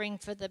offering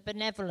for the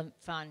Benevolent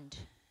Fund.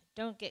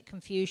 Don't get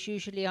confused.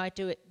 Usually I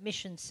do it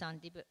Mission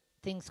Sunday, but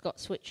things got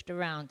switched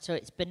around, so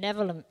it's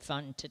Benevolent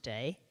Fund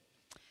today.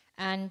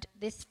 And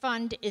this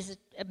fund is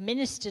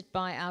administered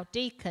by our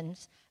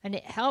deacons, and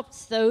it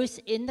helps those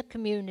in the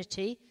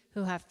community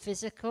who have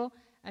physical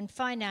and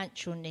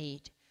financial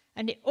need.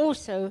 And it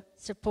also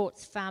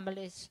supports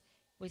families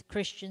with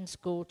Christian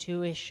school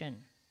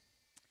tuition.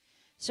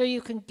 So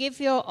you can give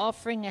your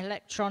offering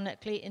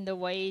electronically in the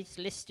ways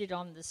listed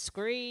on the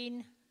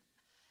screen.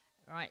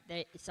 Right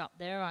there, it's up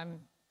there.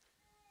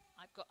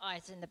 I've got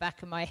eyes in the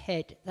back of my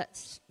head.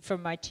 That's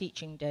from my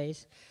teaching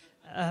days.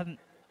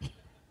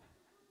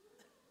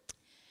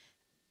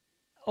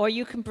 Or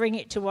you can bring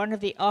it to one of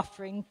the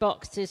offering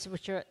boxes,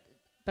 which are at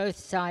both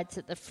sides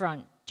at the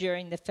front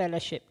during the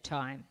fellowship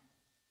time.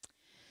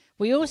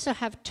 We also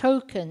have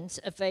tokens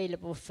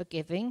available for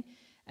giving,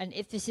 and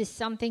if this is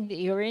something that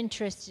you're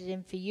interested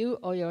in for you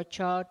or your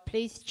child,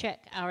 please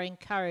check our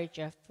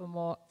encourager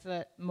for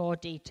more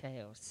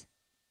details.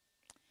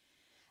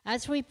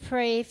 As we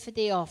pray for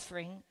the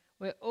offering,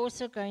 we're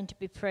also going to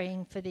be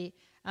praying for the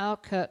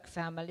Alkirk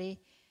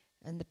family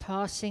and the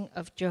passing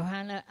of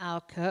Johanna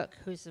Alkirk,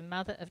 who's the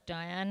mother of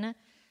Diana,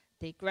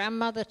 the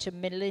grandmother to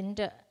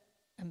Melinda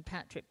and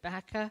Patrick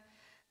Backer,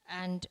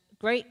 and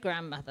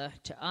great-grandmother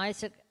to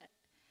Isaac,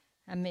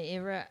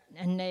 Amira,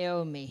 and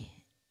Naomi.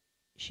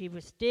 She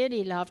was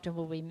dearly loved and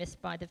will be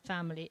missed by the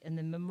family, and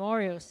the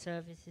memorial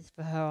service is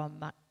for her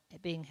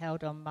being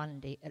held on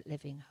Monday at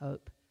Living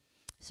Hope.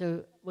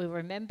 So we'll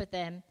remember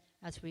them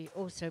as we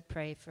also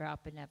pray for our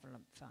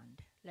Benevolent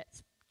Fund.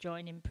 Let's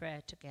join in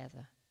prayer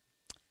together.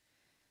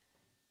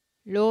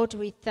 Lord,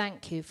 we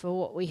thank you for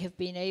what we have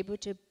been able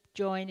to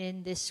join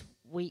in this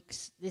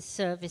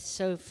service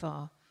so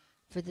far,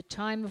 for the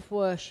time of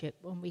worship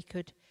when we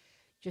could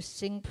just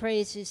sing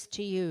praises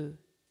to you,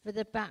 for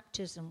the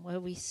baptism where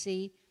we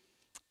see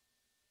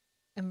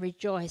and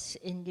rejoice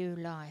in new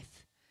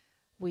life.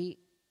 We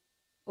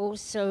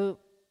also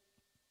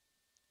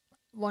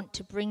want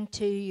to bring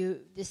to you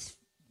this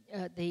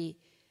the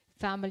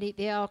family,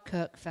 the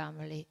Alkirk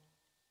family,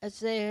 as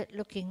they're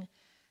looking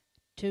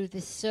to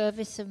this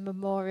service of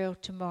memorial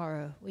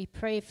tomorrow. We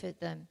pray for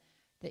them,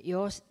 that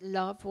your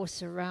love will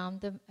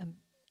surround them and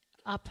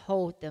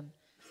uphold them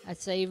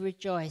as they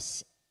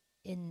rejoice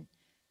in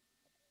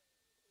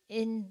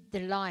the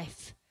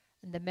life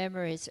and the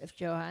memories of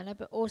Johanna,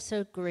 but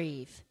also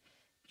grieve.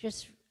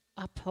 Just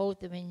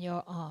uphold them in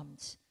your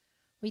arms.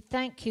 We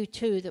thank you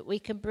too that we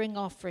can bring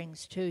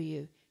offerings to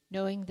you,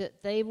 knowing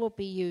that they will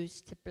be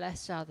used to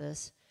bless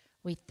others.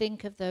 We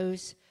think of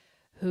those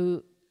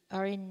who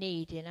are in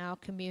need in our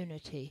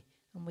community,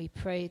 and we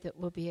pray that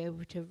we'll be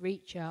able to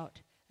reach out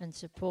and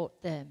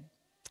support them.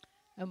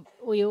 And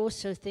we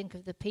also think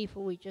of the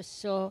people we just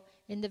saw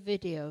in the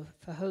video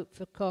for Hope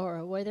for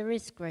Cora, where there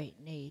is great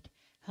need.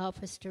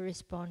 Help us to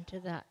respond to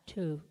that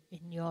too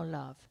in your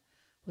love.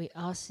 We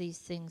ask these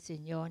things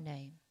in your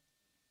name.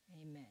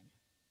 Amen.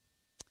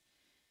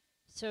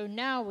 So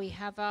now we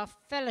have our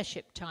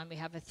fellowship time. We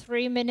have a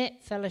 3-minute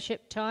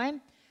fellowship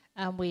time,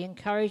 and we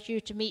encourage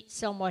you to meet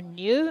someone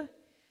new.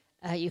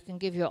 You can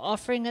give your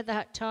offering at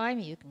that time.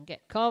 You can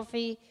get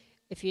coffee.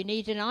 If you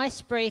need an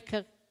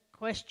icebreaker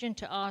question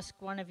to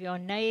ask one of your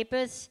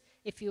neighbors,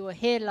 if you were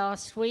here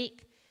last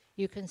week,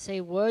 you can say,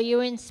 were you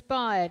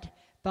inspired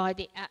by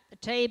the At the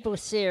Table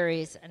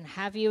series, and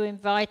have you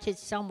invited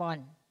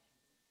someone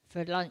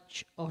for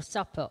lunch or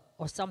supper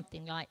or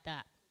something like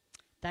that?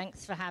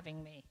 Thanks for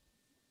having me.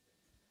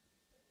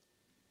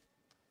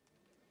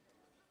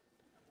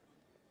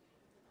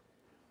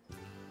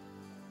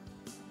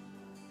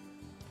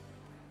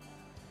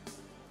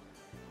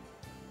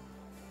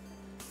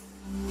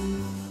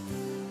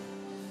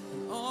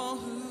 All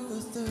who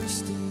are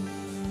thirsty,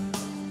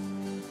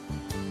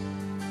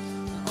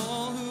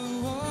 all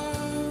who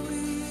are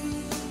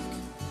weak,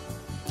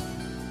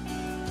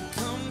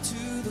 come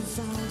to the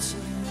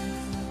fountain,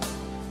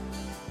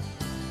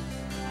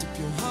 dip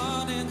your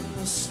heart in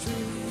the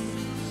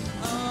stream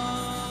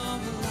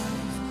of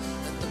life,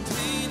 let the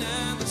pain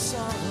and the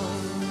sorrow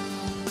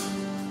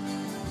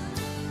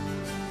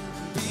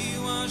be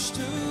washed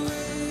away.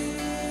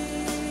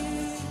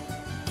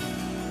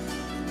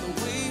 The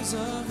waves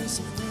of His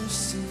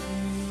mercy,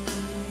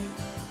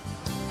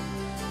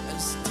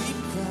 as deep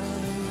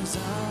cries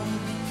out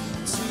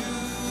to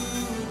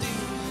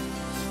deep,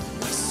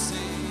 we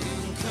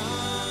sing,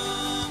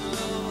 come,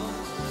 Lord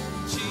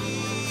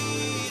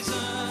Jesus,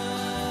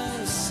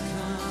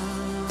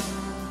 come.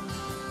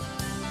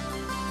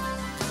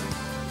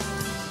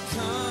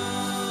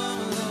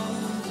 Come,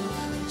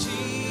 Lord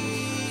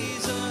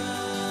Jesus,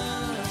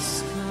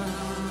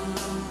 come.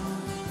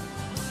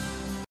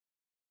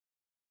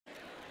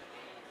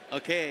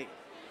 Okay.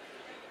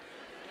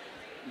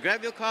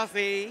 Grab your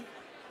coffee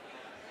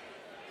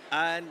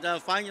and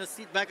find your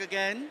seat back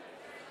again.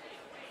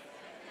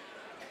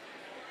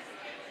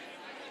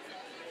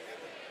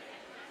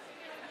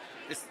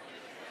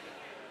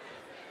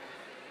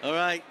 All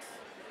right.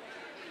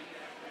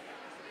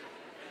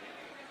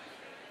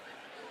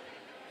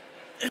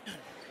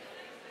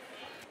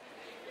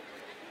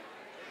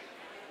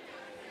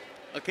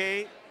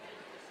 Okay.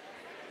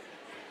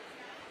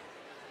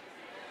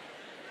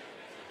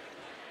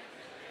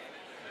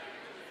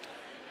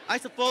 I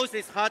suppose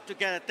it's hard to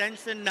get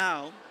attention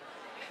now,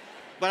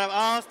 but I've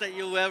asked that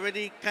you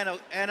already kind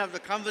of end up the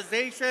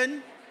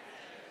conversation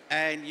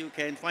and you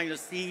can find your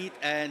seat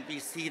and be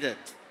seated.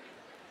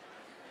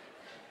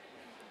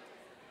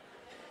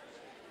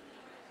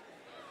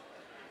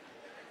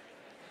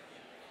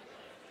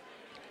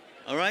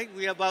 All right,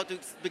 we are about to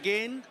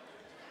begin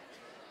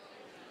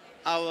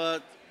our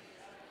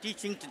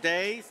teaching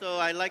today, so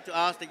I'd like to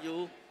ask that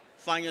you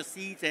find your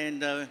seat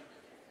and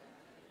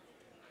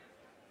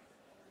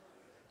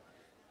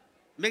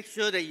make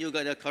sure that you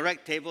got the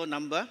correct table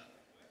number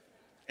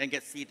and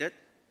get seated.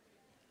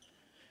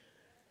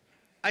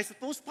 I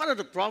suppose part of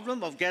the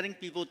problem of getting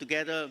people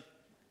together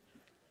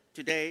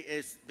today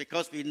is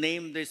because we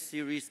named this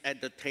series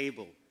At the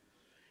Table.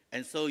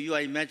 And so you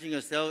are imagining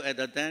yourself at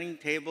a dining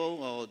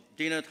table or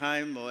dinner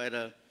time or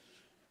at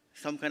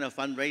some kind of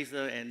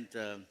fundraiser and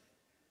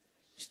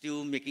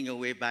still making your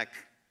way back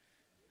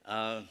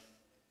to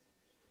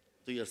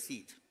your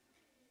seat.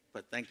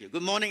 But thank you.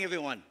 Good morning,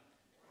 everyone.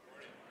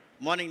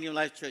 Morning, New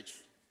Life Church.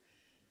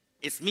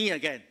 It's me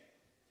again.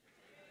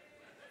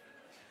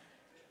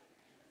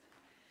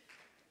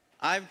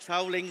 I'm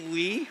Chow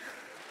Leng.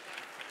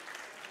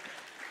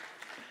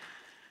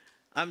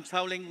 I'm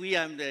Chow Leng.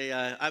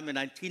 I'm an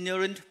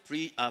itinerant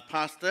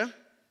pastor,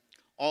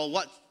 or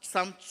what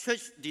some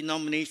church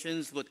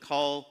denominations would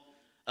call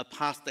a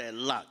pastor at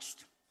large.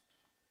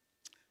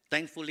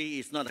 Thankfully,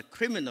 it's not a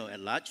criminal at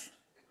large.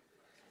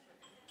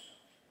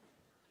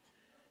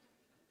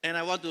 And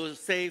I want to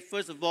say,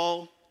 first of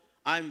all,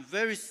 I'm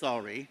very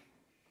sorry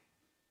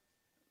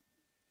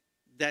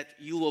that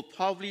you will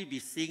probably be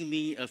seeing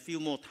me a few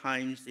more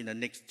times in the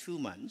next 2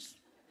 months.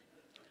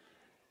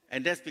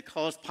 And that's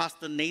because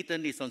Pastor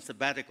Nathan is on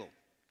sabbatical.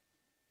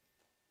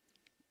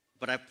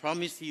 But I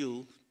promise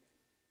you,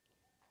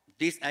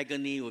 this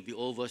agony will be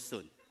over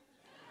soon.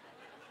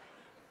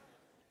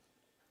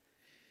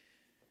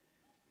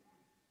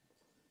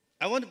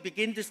 I want to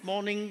begin this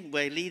morning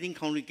by leading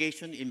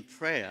congregation in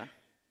prayer.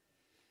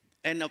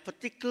 And a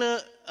particular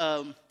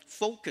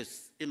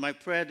focus in my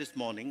prayer this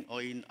morning,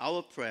 or in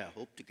our prayer, I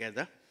hope,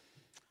 together,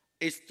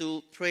 is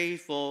to pray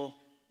for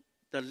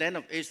the land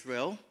of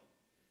Israel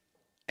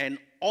and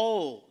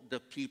all the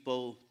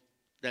people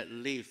that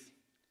live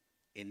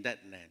in that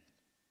land.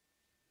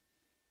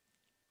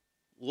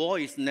 War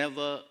is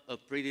never a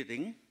pretty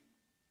thing.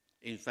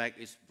 In fact,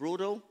 it's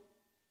brutal,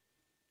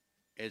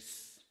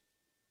 it's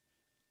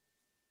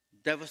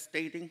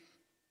devastating,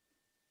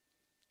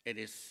 it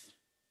is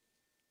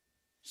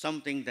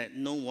something that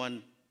no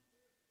one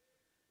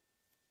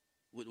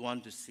would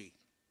want to see.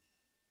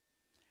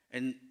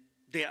 And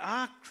there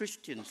are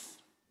Christians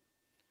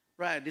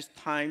right at this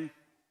time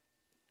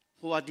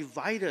who are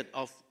divided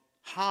of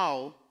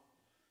how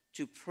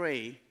to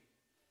pray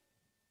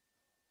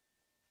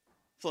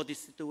for this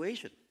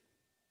situation.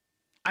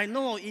 I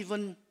know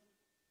even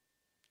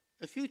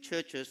a few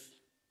churches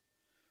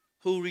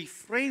who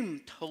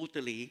refrain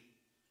totally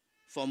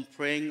from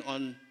praying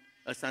on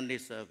a Sunday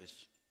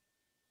service.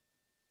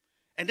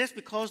 And that's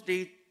because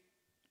they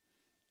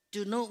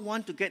do not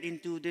want to get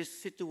into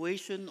this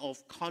situation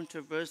of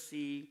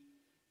controversy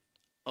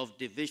of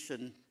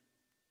division,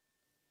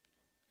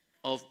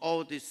 of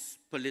all this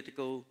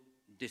political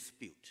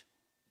dispute.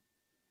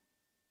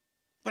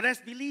 But as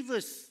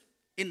believers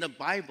in the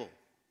Bible,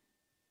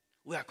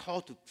 we are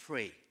called to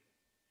pray.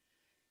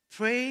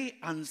 Pray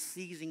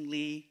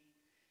unceasingly,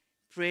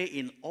 pray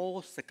in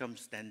all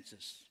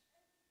circumstances.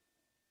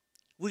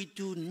 We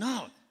do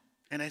not,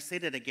 and I say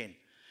that again,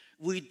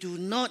 we do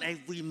not and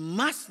we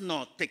must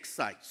not take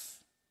sides,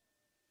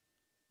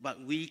 but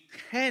we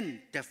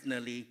can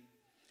definitely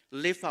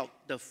lift out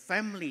the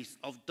families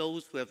of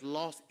those who have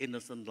lost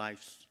innocent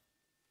lives.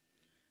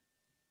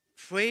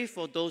 Pray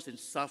for those in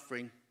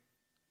suffering.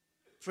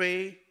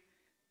 Pray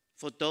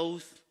for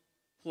those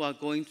who are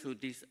going through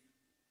this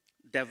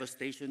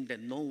devastation that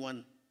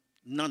none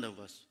of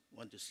us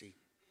want to see.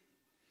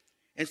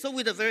 And so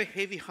with a very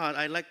heavy heart,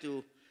 I'd like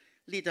to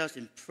lead us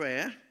in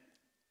prayer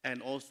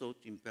and also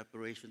in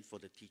preparation for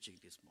the teaching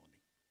this morning.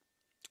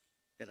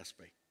 Let us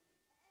pray.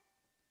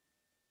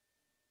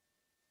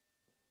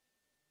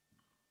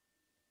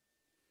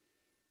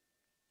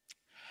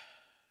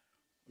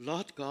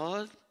 Lord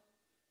God,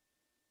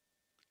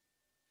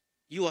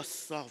 you are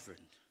sovereign.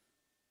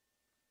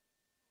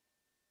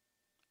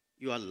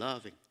 You are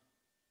loving.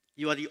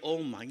 You are the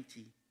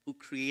Almighty who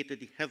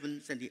created the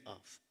heavens and the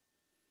earth.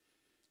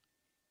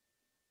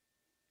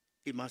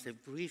 It must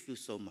have grieved you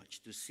so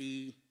much to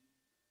see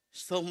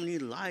so many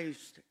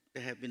lives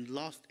that have been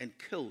lost and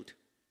killed,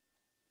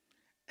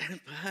 and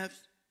perhaps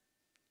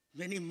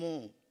many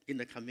more in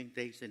the coming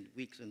days and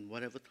weeks and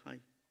whatever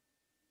time.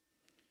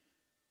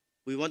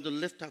 We want to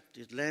lift up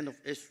the land of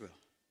Israel,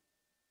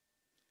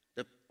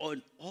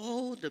 on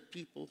all the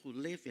people who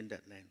live in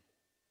that land,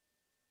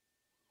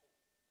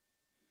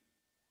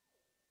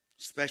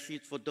 especially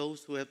for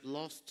those who have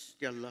lost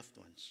their loved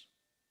ones,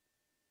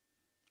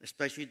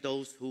 especially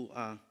those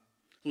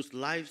whose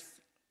lives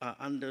are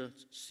under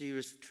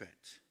serious threat.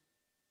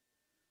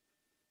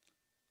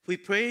 We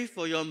pray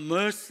for your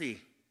mercy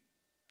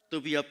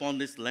to be upon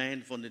this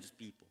land for these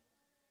people,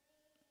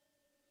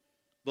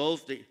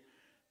 both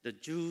the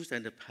Jews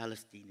and the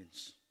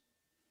Palestinians,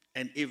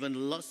 and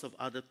even lots of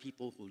other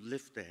people who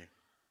live there,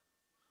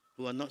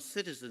 who are not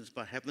citizens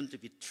but happen to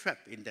be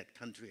trapped in that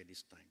country at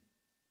this time.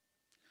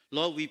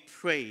 Lord, we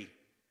pray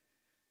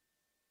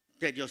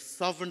that your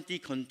sovereignty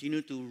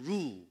continue to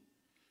rule,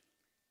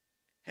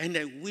 and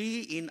that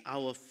we in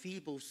our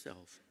feeble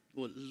self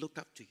will look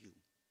up to you,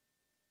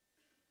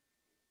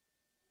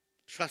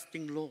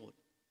 trusting, Lord,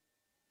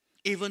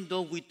 even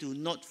though we do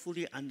not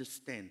fully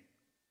understand,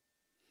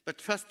 but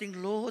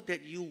trusting, Lord,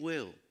 that you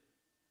will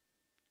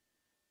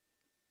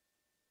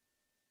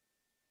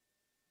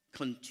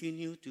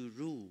continue to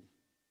rule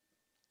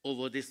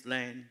over this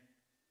land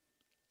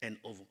and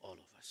over all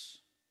of us.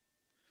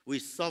 We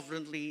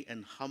sovereignly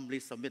and humbly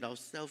submit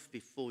ourselves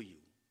before you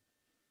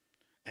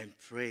and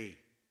pray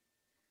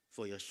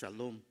for your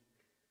shalom,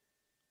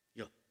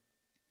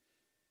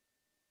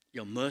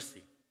 your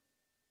mercy,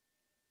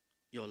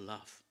 your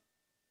love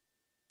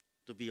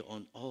to be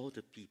on all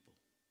the people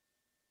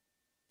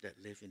that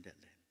live in that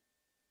land.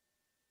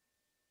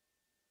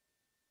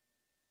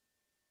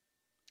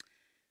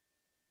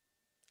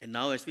 And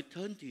now as we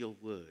turn to your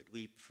word,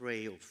 we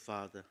pray, oh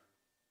Father,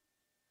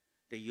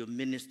 that you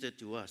minister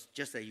to us,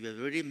 just as you have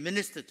already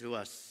ministered to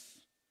us,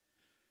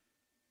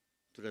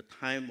 to the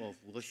time of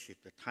worship,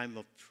 the time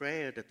of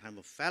prayer, the time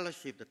of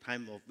fellowship, the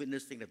time of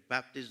witnessing the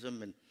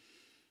baptism.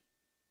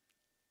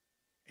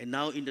 And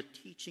now in the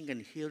teaching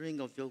and hearing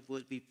of your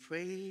word, we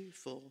pray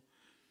for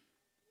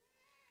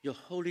your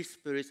Holy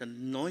Spirit's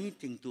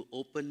anointing to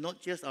open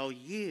not just our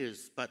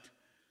ears, but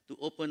to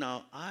open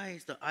our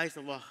eyes, the eyes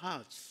of our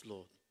hearts,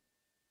 Lord,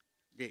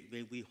 that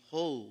may we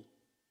hold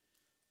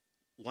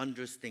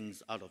wondrous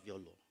things out of your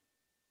law.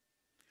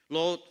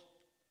 Lord,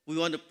 we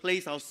want to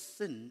place our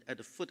sin at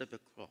the foot of the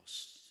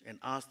cross and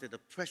ask that the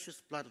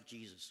precious blood of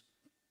Jesus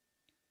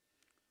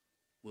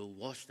will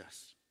wash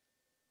us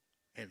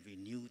and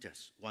renew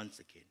us once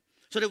again,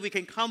 so that we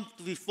can come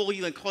before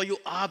you and call you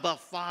Abba,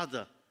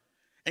 Father,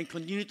 and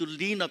continue to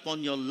lean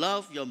upon your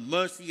love, your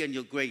mercy, and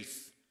your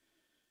grace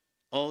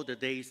all the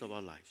days of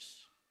our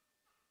lives.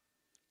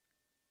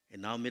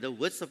 And now may the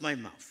words of my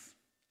mouth,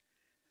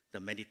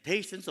 the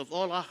meditations of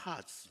all our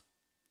hearts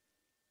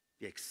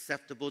be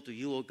acceptable to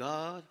you, O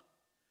God,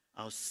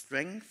 our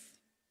strength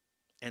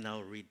and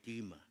our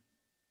Redeemer,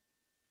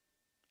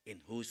 in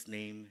whose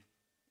name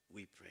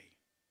we pray.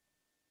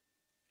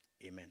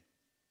 Amen.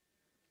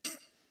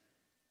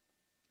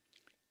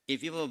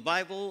 If you have a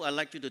Bible, I'd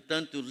like you to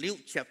turn to Luke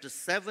chapter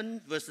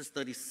 7, verses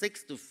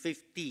 36 to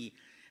 50.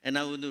 And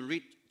I will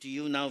read to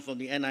you now from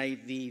the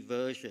NIV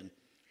version.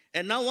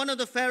 And now one of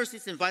the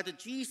Pharisees invited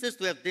Jesus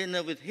to have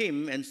dinner with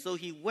him, and so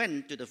he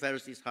went to the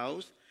Pharisee's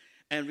house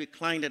and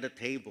reclined at the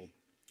table.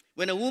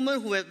 When a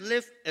woman who had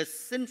lived a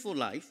sinful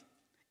life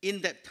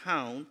in that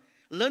town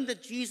learned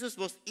that Jesus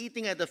was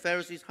eating at the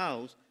Pharisee's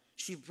house,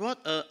 she brought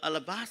an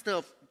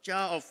alabaster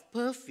jar of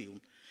perfume,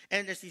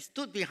 and as she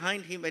stood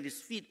behind him at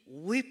his feet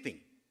weeping,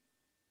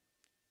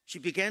 she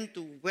began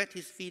to wet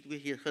his feet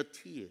with her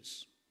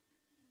tears.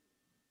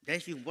 Then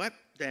she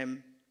wiped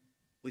them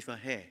with her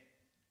hair,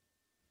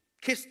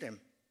 kissed them,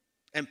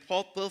 and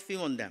poured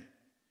perfume on them.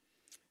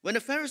 When the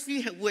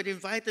Pharisee who had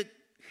invited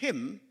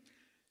him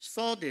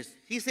saw this,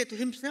 he said to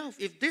himself,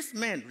 if this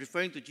man,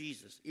 referring to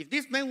Jesus, if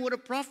this man were a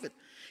prophet,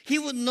 he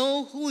would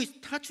know who is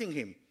touching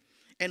him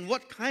and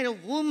what kind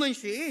of woman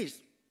she is,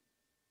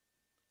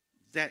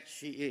 that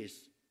she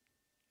is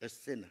a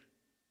sinner.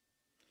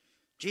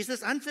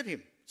 Jesus answered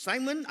him,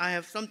 Simon, I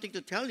have something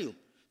to tell you.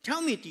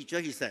 Tell me, teacher,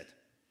 he said.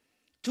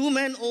 2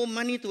 men owe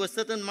money to a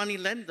certain money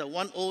lender.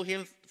 One owed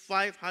him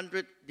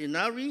 500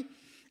 denarii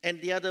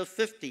and the other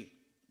 50.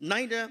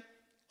 Neither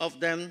of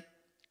them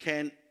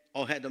can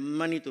or had the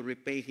money to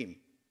repay him.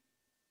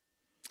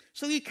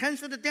 So he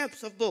canceled the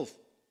debts of both.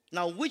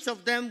 Now, which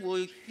of them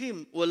will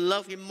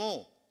love him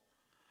more?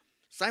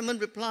 Simon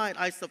replied,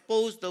 I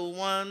suppose the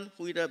one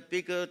with a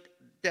bigger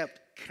debt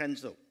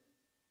canceled.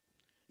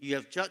 You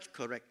have judged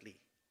correctly,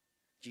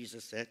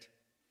 Jesus said.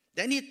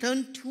 Then he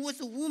turned towards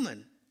the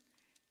woman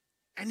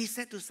and he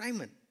said to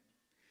Simon,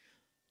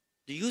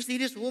 do you see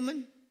this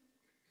woman?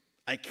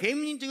 I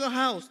came into your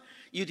house.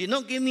 You did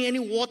not give me any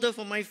water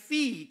for my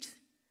feet,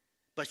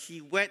 but she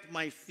wet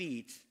my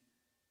feet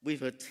with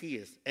her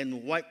tears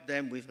and wiped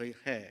them with her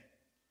hair.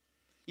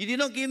 You did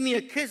not give me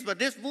a kiss, but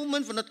this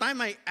woman from the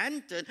time I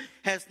entered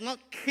has not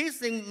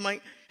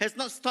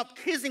stopped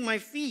kissing my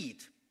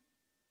feet.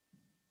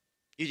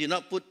 You did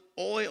not put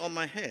oil on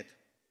my head,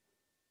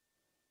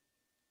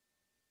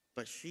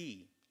 but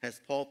she has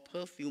poured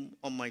perfume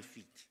on my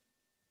feet.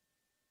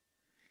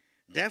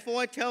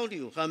 Therefore I tell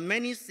you, her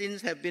many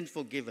sins have been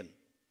forgiven,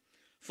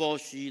 for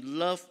she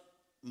loved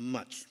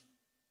much.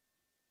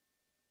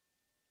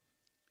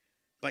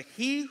 But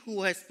he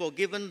who has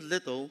forgiven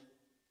little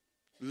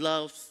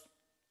loves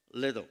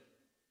little.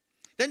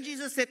 Then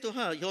Jesus said to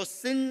her, your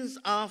sins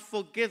are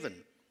forgiven.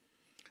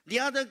 The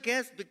other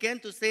guests began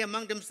to say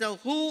among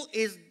themselves, who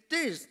is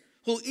this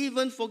who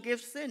even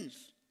forgives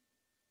sins?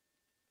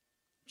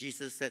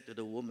 Jesus said to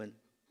the woman,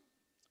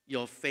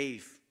 your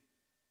faith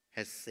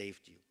has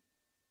saved you.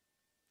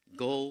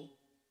 Go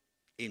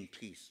in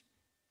peace.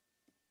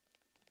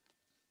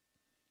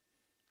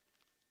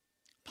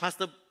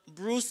 Pastor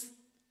Bruce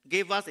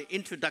gave us an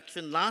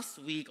introduction last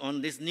week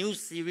on this new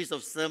series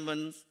of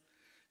sermons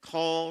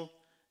called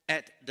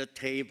At the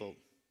Table.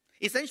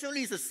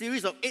 Essentially, it's a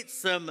series of 8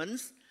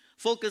 sermons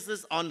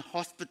focuses on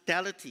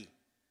hospitality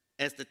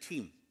as the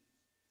theme.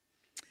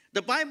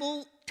 The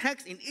Bible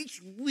text in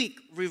each week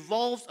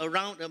revolves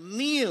around a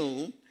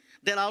meal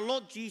that our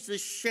Lord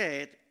Jesus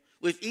shared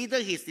with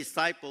either his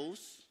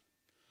disciples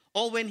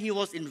or when he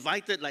was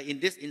invited, like in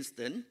this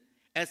instant,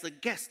 as a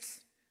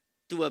guest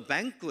to a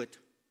banquet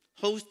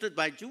hosted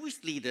by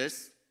Jewish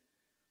leaders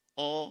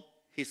or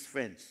his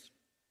friends.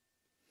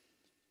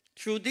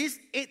 Through these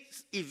 8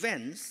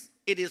 events,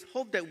 it is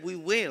hoped that we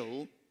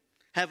will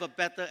have a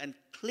better and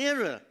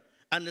clearer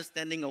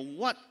understanding of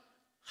what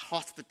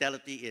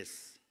hospitality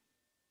is.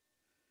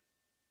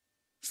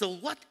 So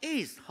what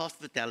is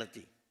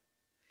hospitality?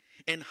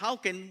 And how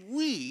can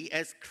we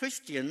as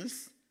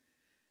Christians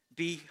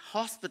be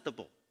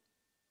hospitable?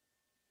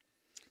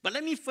 But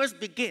let me first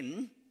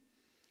begin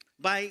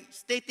by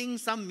stating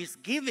some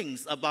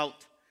misgivings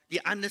about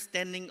the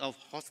understanding of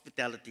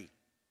hospitality.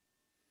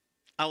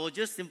 I will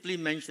just simply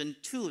mention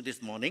 2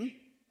 this morning.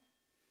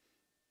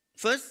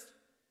 First,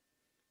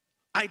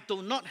 I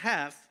do not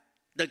have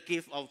the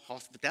gift of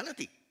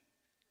hospitality.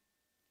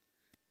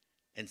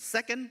 And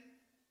second,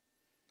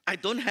 I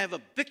don't have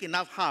a big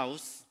enough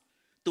house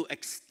to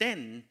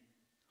extend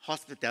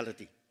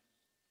hospitality.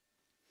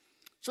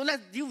 So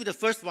let's deal with the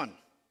first one.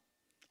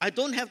 I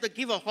don't have the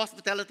gift of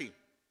hospitality.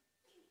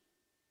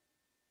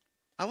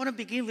 I want to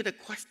begin with a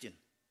question.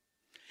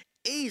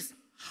 Is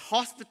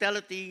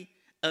hospitality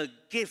a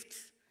gift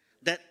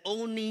that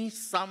only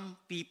some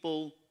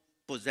people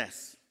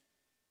possess?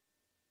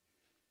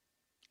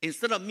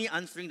 Instead of me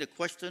answering the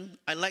question,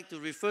 I'd like to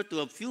refer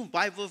to a few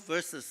Bible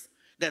verses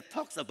that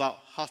talks about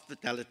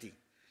hospitality.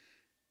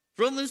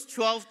 Romans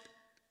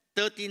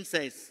 12:13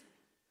 says,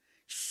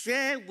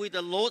 share with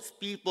the Lord's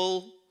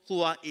people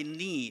who are in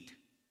need.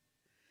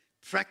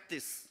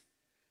 Practice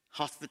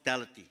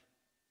hospitality.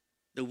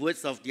 The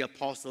words of the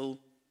Apostle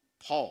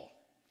Paul.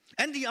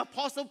 And the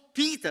Apostle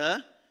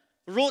Peter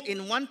wrote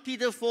in 1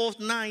 Peter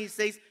 4:9,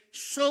 says,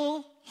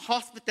 show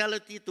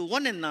hospitality to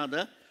one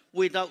another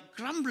without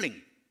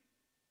grumbling.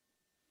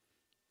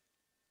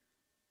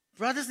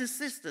 Brothers and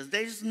sisters,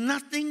 there is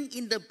nothing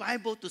in the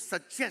Bible to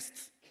suggest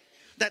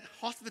that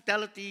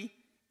hospitality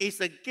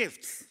is a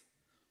gift.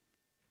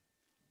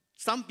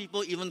 Some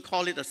people even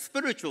call it a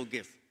spiritual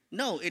gift.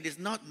 No, it is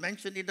not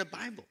mentioned in the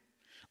Bible.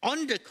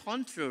 On the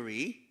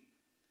contrary,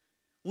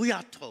 we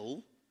are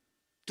told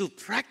to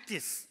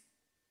practice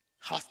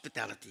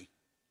hospitality.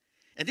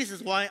 And this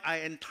is why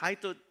I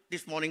entitled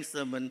this morning's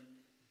sermon,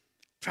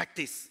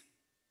 Practice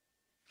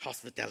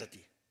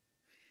Hospitality.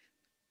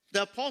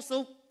 The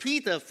Apostle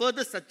Peter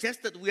further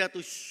suggested we are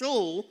to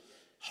show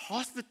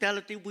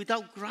hospitality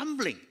without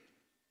grumbling.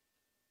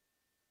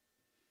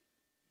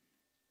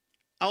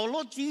 Our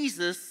Lord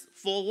Jesus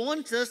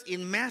forewarns us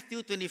in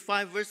Matthew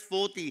 25, verse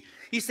 40.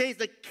 He says,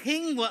 the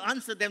king will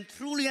answer them,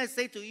 truly I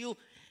say to you,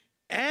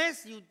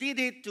 as you did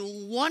it to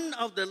one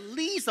of the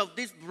least of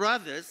these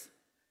brothers,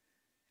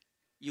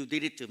 you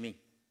did it to me.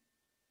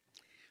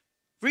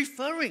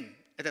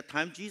 At the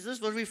time, Jesus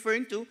was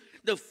referring to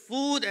the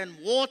food and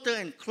water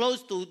and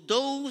clothes to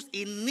those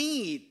in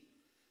need.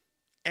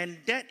 And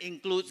that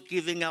includes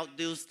giving out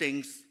those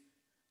things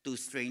to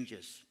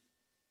strangers.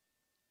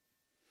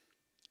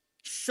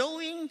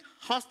 Showing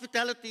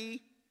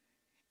hospitality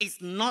is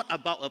not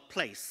about a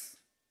place.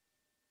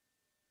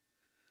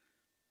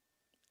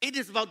 It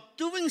is about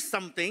doing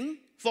something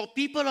for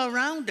people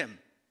around them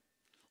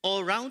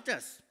or around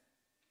us,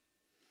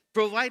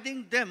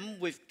 providing them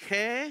with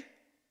care,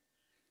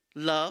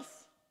 love,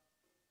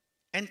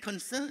 and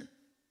concern.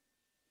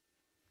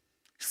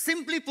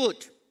 Simply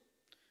put,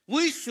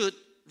 we should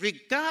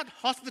regard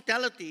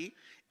hospitality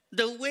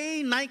the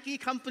way Nike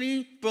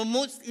company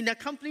promotes in their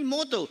company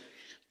motto,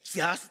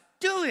 just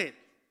do it.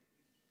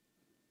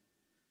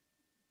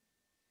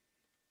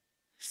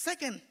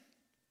 Second,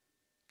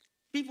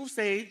 people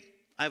say,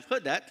 I've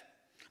heard that,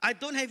 I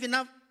don't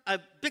have a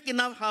big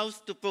enough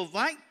house to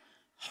provide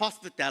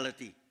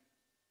hospitality.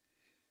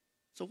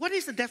 So what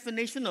is the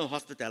definition of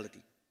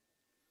hospitality?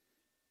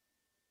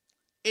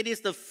 It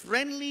is the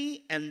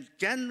friendly and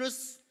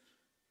generous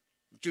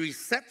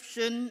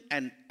reception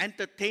and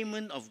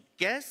entertainment of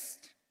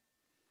guests,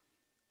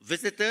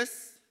 visitors,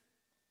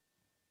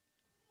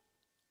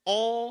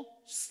 or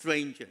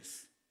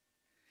strangers.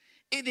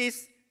 It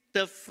is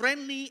the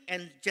friendly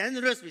and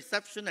generous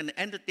reception and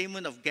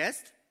entertainment of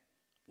guests.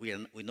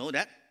 We know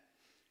that.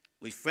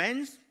 With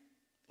friends,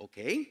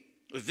 okay.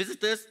 With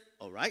visitors,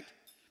 all right.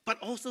 But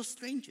also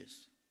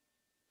strangers.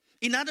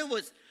 In other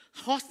words,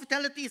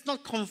 hospitality is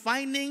not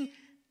confining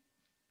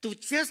to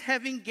just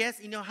having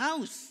guests in your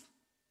house.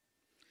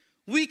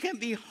 We can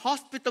be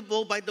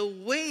hospitable by the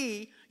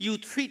way you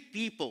treat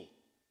people,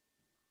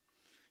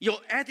 your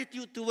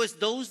attitude towards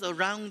those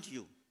around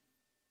you,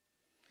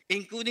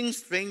 including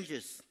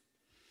strangers,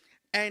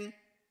 and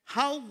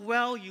how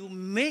well you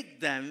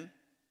make them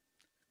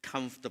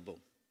comfortable.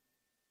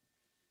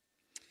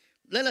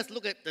 Let us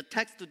look at the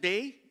text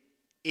today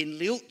in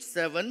Luke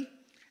 7,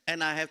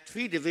 and I have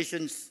three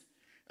divisions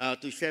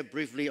to share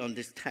briefly on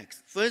this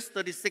text. Verse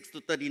 36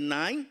 to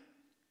 39,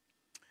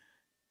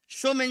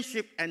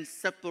 showmanship and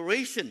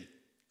separation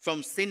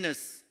from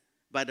sinners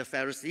by the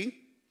Pharisee.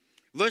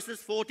 Verses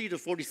 40 to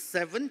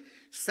 47,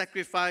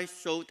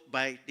 sacrifice showed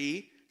by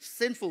the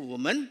sinful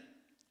woman.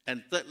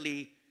 And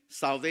thirdly,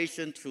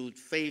 salvation through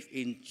faith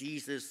in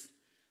Jesus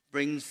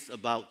brings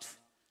about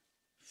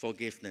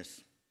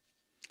forgiveness.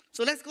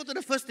 So let's go to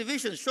the first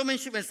division,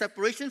 showmanship and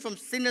separation from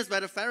sinners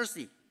by the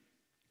Pharisee.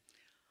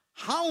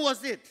 How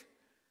was it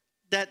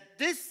that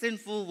this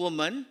sinful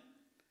woman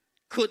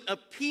could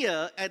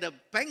appear at a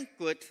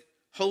banquet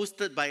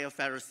hosted by a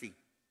Pharisee?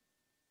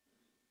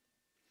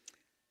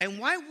 And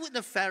why would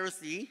the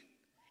Pharisee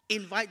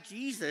invite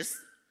Jesus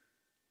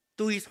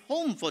to his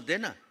home for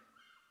dinner?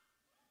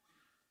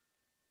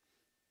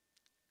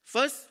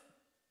 First,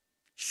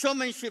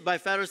 showmanship by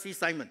Pharisee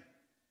Simon.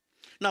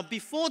 Now,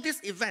 before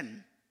this event,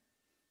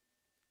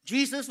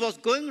 Jesus was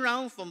going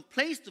around from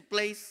place to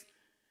place,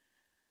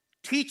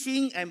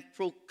 teaching and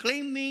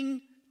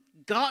proclaiming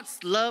God's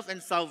love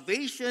and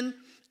salvation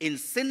in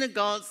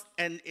synagogues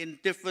and in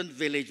different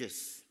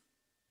villages.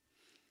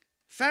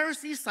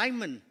 Pharisee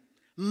Simon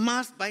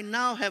must by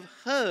now have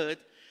heard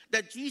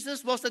that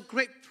Jesus was a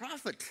great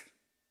prophet.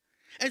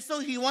 And so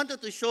he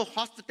wanted to show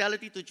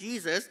hospitality to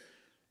Jesus,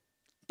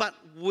 but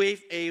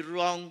with a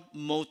wrong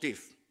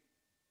motive.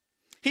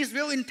 His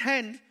real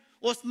intent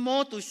was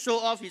more to show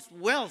off his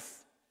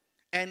wealth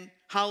and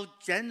how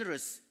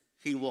generous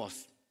he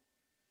was.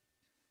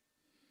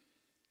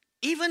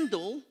 Even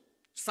though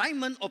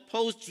Simon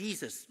opposed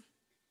Jesus,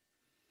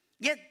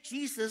 yet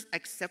Jesus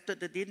accepted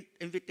the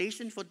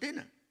invitation for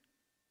dinner.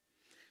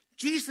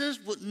 Jesus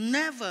would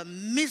never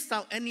miss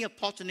out any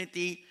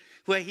opportunity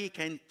where he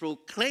can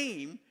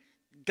proclaim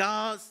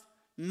God's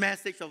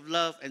message of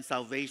love and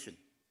salvation.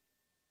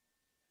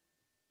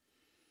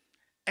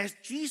 As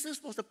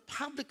Jesus was a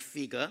public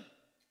figure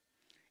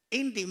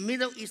in the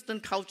Middle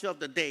Eastern culture of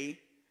the day,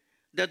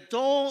 the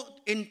door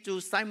into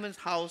Simon's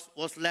house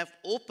was left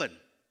open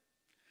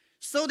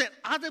so that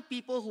other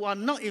people who are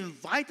not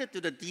invited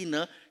to the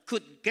dinner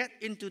could get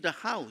into the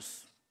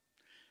house.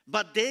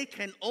 But they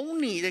could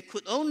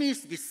only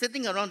be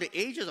sitting around the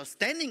edges or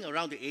standing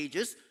around the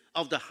edges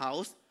of the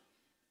house.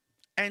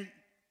 And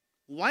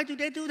why do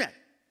they do that?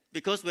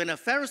 Because when a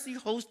Pharisee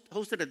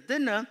hosted a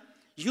dinner,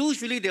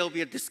 usually there will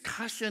be a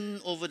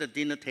discussion over the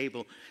dinner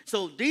table.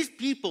 So these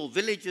people,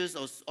 villagers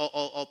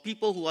or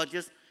people who are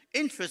just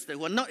interested,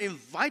 who are not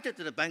invited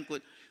to the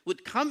banquet,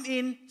 would come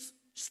in,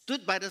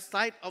 stood by the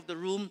side of the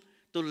room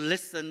to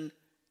listen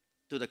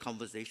to the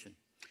conversation.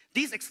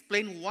 This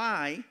explains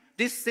why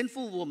this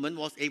sinful woman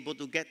was able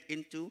to get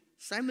into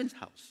Simon's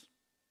house.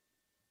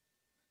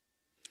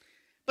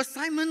 But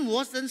Simon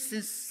wasn't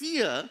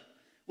sincere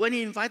when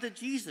he invited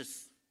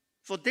Jesus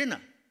for dinner.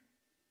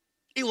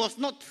 It was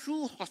not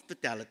true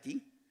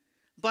hospitality,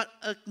 but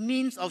a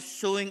means of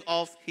showing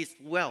off his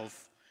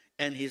wealth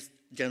and his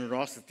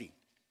generosity.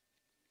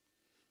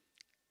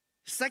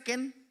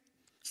 Second,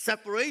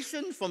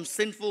 separation from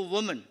sinful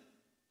woman.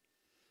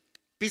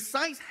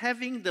 Besides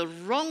having the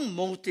wrong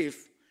motive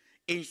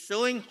in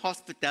showing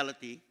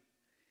hospitality,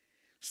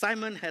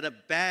 Simon had a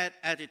bad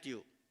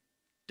attitude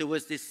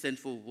towards this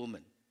sinful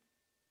woman.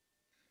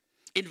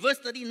 In verse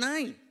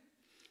 39,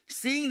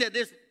 seeing that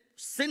this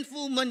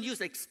sinful woman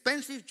used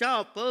expensive jar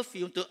of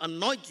perfume to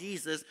anoint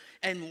Jesus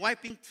and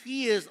wiping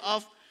tears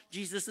off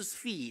Jesus'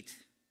 feet,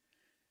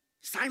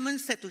 Simon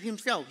said to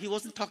himself, he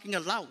wasn't talking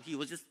aloud, he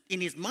was just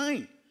in his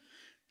mind.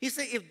 He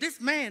said, if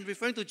this man,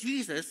 referring to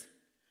Jesus,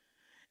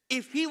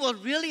 if he was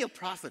really a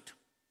prophet,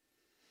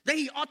 then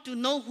he ought to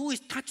know who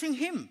is touching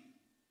him.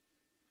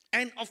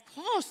 And of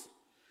course,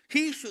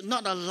 he should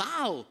not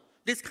allow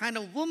this kind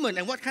of woman.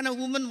 And what kind of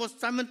woman was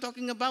Simon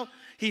talking about?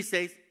 He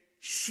says,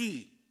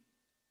 she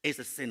is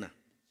a sinner.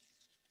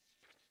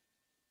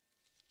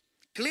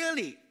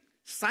 Clearly,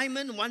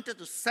 Simon wanted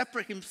to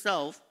separate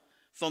himself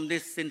from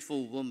this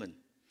sinful woman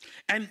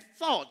and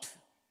thought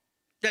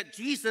that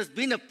Jesus,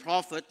 being a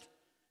prophet,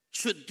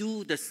 should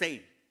do the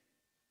same.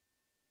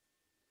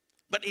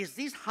 But is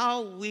this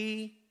how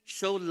we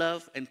show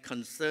love and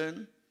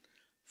concern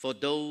for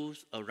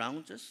those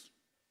around us?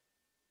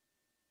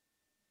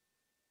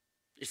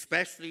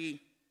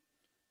 Especially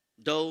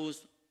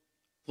those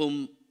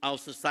whom our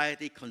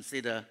society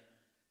consider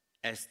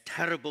as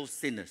terrible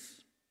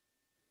sinners.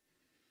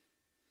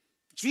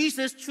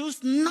 Jesus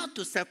chose not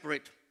to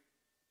separate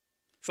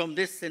from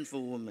this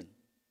sinful woman.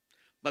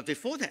 But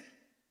before that,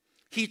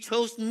 he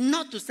chose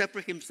not to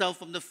separate himself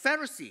from the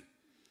Pharisee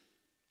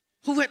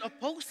who had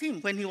opposed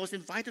him when he was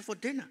invited for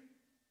dinner.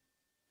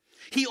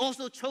 He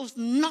also chose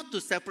not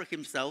to separate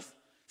himself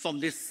from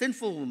this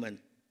sinful woman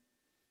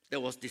that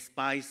was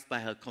despised by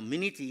her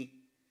community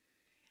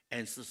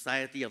and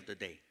society of the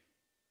day.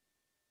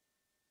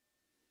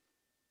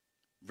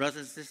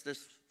 Brothers and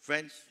sisters,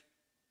 friends,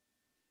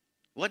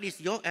 what is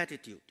your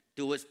attitude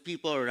towards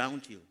people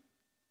around you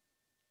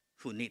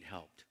who need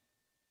help?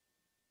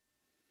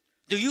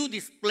 Do you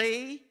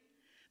display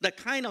the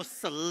kind of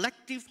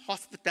selective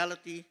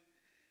hospitality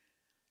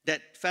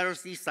that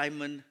Pharisee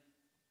Simon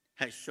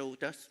has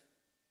showed us?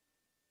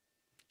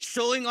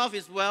 Showing off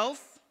his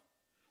wealth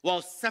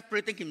while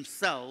separating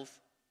himself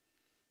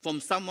from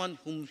someone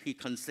whom he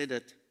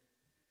considered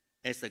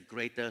as a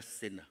greater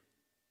sinner.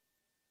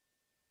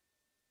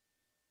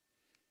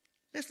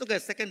 Let's look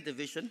at second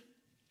division,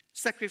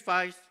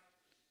 sacrifice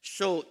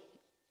showed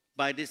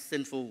by this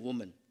sinful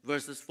woman,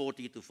 verses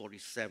 40 to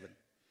 47.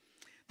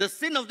 The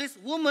sin of this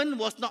woman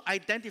was not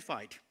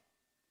identified,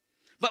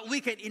 but we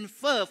can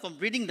infer from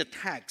reading the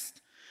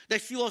text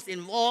that she was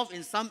involved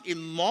in some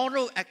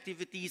immoral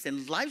activities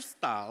and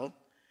lifestyle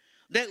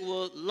that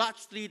were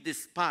largely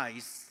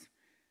despised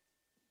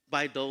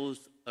by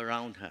those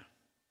around her.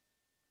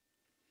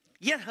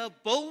 Yet her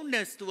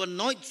boldness to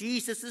anoint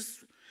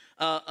Jesus'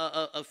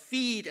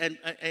 feet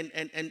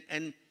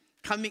and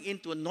coming in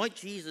to anoint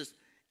Jesus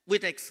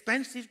with an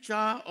expensive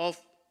jar of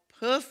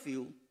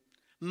perfume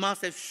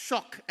must have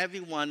shocked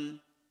everyone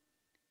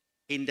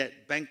in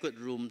that banquet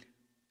room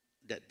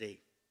that day.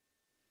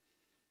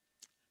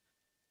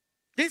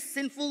 This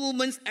sinful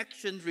woman's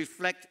actions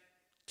reflect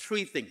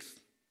three things.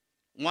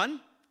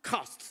 One,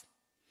 cost.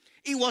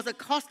 It was a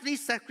costly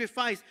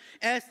sacrifice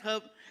as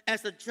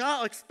a jar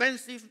of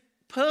expensive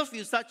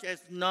perfume such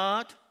as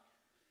nard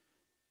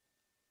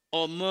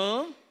or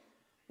myrrh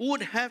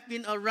would have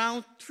been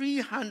around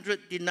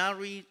 300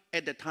 denarii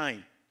at the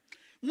time,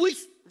 which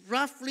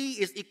roughly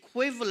is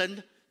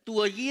equivalent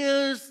to a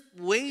year's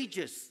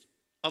wages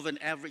of an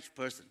average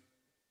person.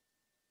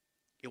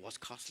 It was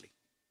costly.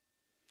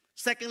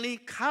 Secondly,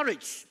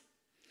 courage.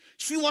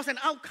 She was an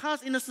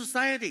outcast in a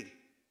society.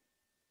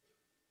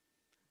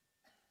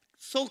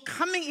 So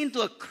coming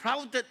into a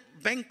crowded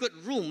banquet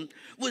room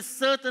would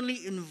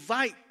certainly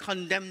invite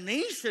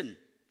condemnation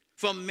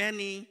from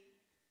many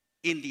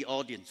in the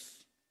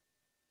audience.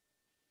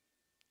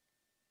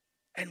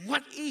 And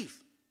what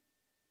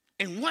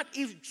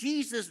if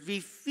Jesus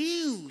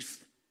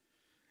refused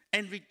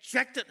and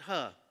rejected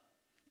her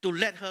to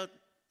let her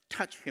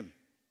touch him?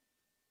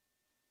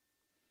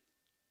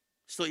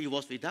 So it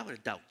was without a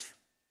doubt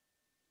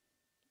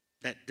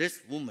that this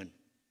woman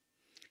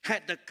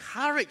had the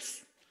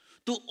courage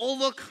to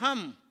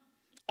overcome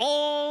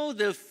all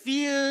the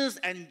fears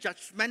and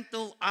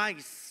judgmental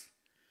eyes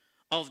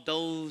of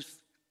those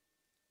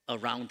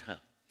around her.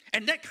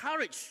 And that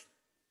courage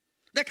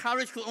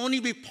could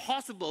only be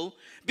possible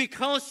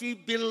because she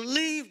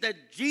believed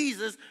that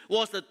Jesus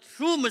was the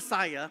true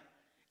Messiah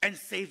and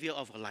Savior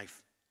of her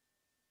life.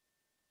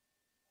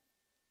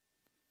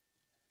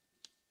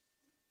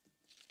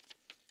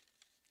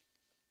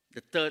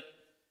 The third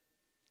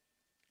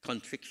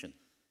contrition,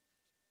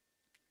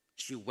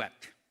 she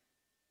wept.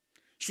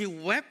 She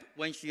wept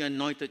when she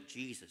anointed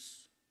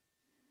Jesus.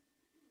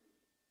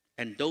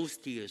 And those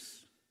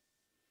tears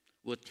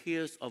were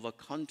tears of a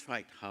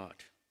contrite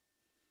heart,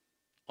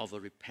 of a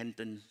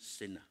repentant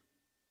sinner.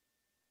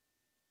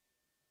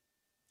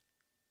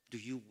 Do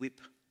you weep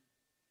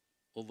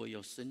over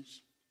your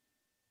sins?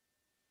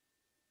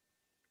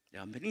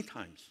 There are many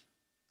times,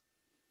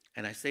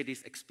 and I say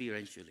this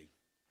experientially,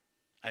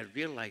 I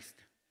realized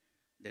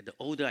that the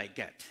older I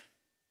get,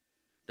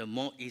 the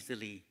more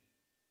easily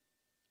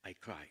I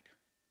cried.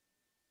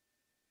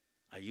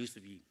 I used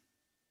to be,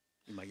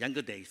 in my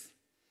younger days,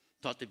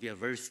 thought to be a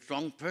very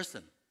strong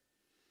person.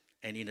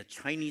 And in the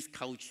Chinese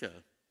culture,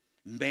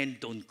 men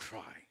don't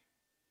cry.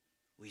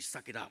 We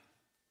suck it up.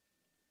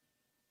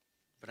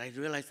 But I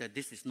realized that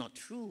this is not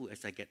true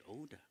as I get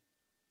older.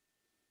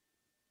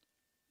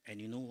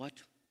 And you know what?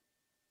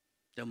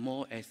 The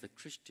more as a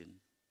Christian,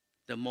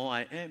 the more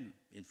I am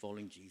in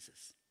following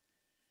Jesus,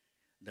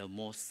 the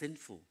more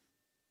sinful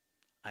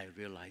I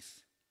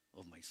realize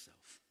of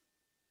myself.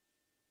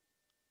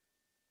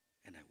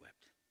 And I wept.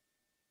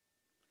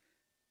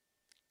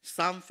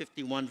 Psalm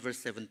 51 verse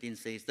 17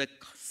 says, the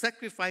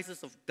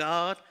sacrifices of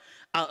God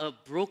are a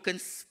broken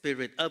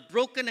spirit, a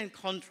broken and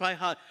contrite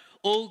heart.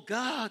 O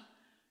God,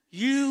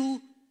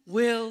 you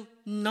will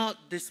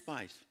not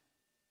despise.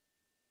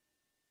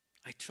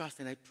 I trust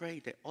and I pray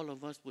that all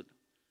of us would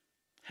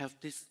have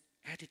this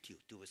attitude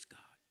towards God.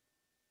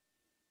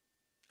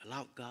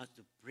 Allow God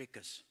to break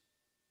us,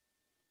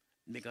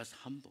 make us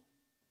humble,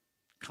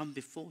 come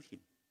before Him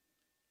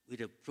with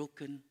a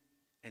broken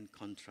and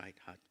contrite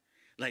heart,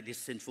 like this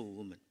sinful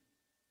woman.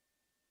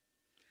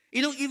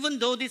 You know, even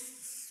though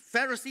this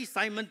Pharisee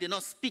Simon did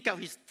not speak out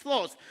his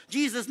thoughts,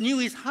 Jesus knew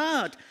his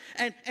heart.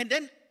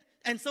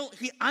 And so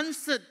he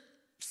answered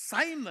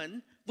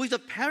Simon with a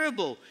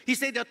parable. He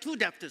said there are two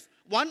debtors.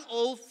 One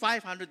owed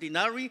 500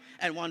 denarii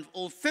and one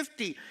owed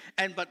 50.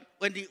 But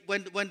when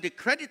the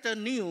creditor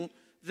knew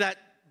that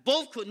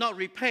both could not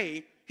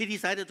repay, he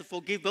decided to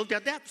forgive both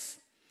their debts.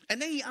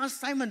 And then he asked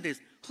Simon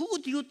this, who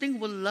do you think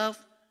will love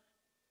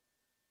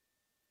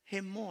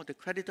him more, the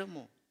creditor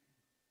more?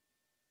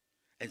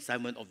 And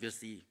Simon,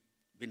 obviously,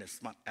 being a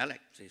smart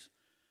aleck, says,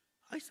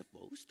 I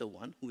suppose the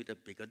one with a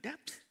bigger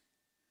debt.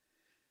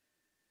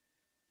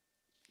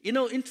 You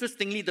know,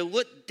 interestingly, the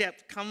word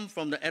debt comes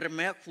from the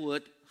Aramaic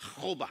word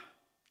choba.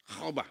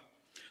 Choba.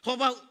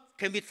 Choba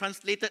can be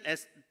translated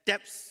as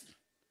debts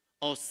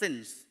or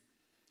sins.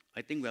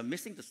 I think we are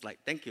missing the slide.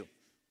 Thank you.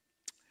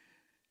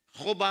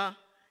 Choba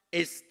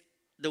is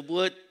the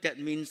word that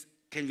means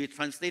can be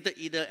translated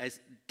either as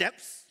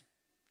debts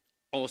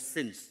or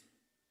sins.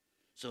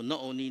 So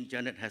not only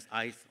Janet has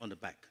eyes on the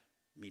back,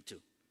 me too.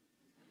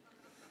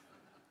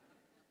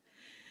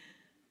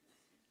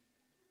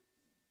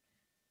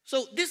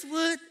 So this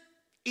word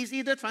is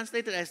either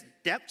translated as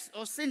debts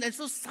or sin. And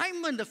so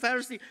Simon the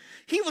Pharisee,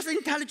 he was an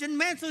intelligent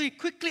man, so he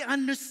quickly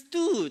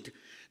understood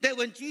that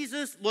when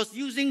Jesus was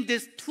using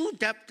these two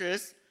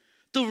debtors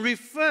to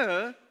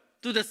refer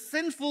to the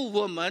sinful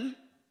woman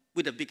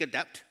with a bigger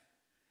debt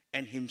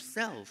and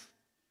himself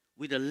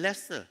with a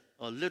lesser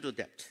or little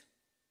debt.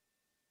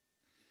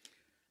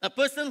 A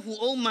person who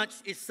owes much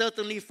is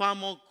certainly far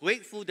more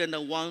grateful than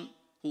the one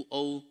who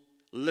owes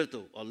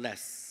little or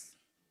less.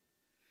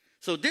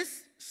 So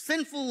this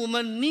sinful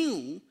woman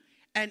knew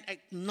and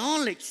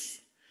acknowledged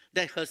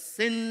that her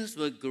sins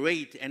were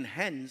great, and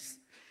hence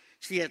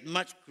she had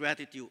much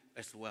gratitude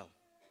as well.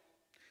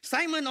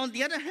 Simon, on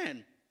the other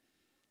hand,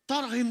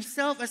 thought of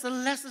himself as a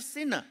lesser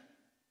sinner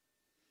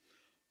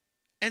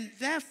and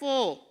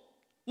therefore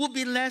would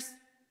be less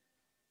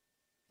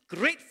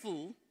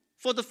grateful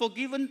for the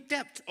forgiven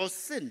debt or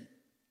sin.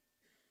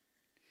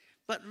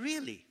 But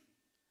really,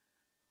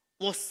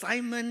 was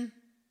Simon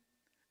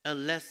a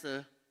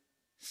lesser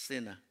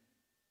sinner?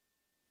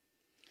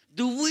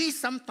 Do we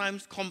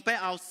sometimes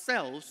compare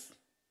ourselves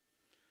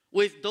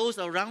with those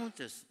around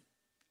us?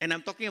 And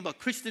I'm talking about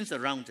Christians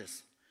around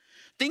us,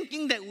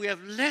 thinking that we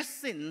have less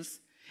sins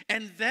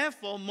and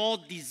therefore more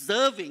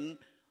deserving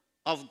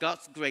of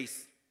God's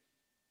grace,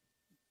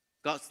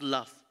 God's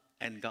love,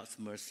 and God's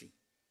mercy.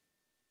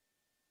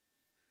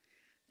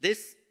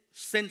 This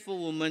sinful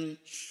woman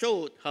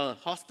showed her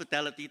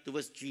hospitality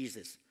towards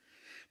Jesus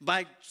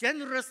by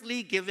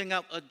generously giving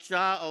up a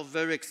jar of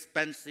very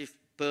expensive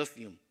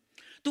perfume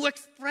to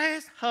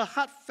express her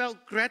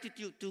heartfelt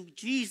gratitude to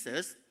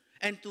Jesus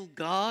and to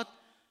God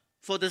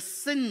for the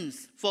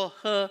sins, for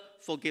her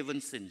forgiven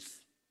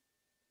sins.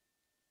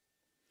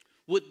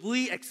 Would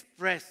we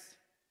express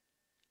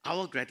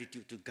our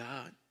gratitude to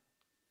God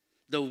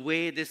the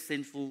way this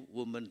sinful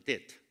woman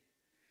did,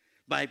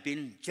 by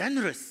being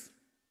generous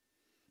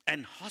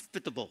and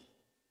hospitable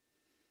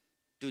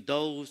to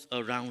those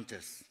around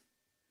us,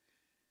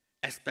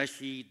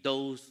 especially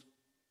those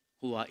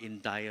who are in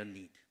dire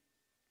need?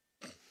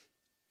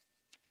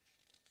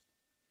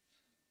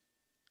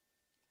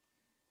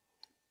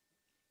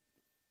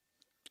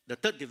 The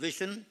third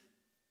division,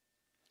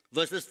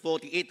 verses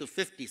 48 to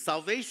 50.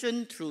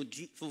 Salvation through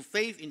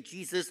faith in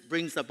Jesus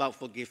brings about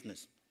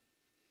forgiveness.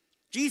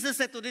 Jesus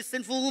said to this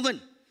sinful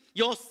woman,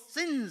 your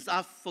sins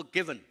are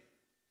forgiven.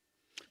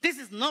 This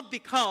is not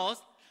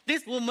because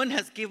this woman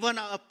has given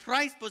up a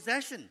prized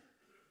possession.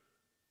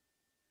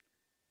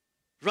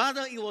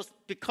 Rather, it was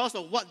because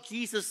of what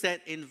Jesus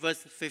said in verse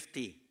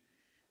 50.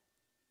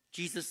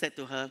 Jesus said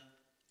to her,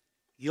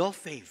 Your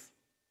faith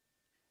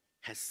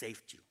has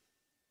saved you.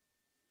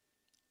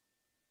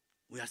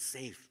 We are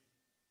saved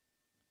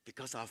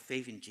because of our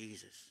faith in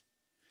Jesus.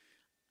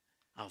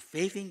 Our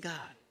faith in God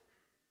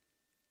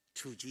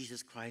through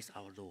Jesus Christ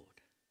our Lord.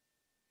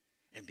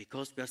 And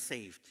because we are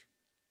saved,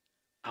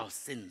 our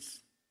sins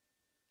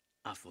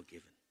are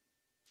forgiven.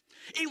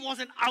 It was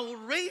an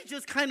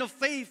outrageous kind of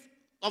faith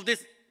of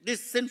this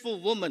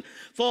sinful woman.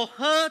 For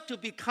her to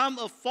become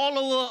a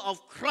follower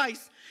of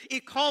Christ,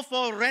 it called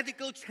for a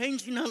radical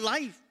change in her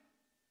life.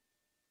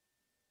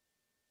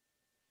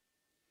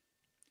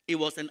 It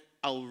was an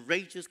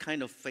outrageous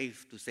kind of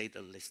faith, to say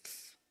the least.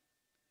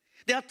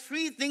 There are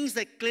three things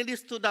that clearly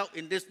stood out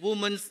in this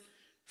woman's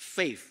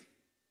faith.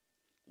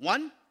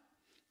 One,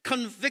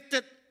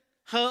 convicted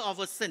her of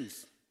her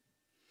sins.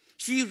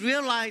 She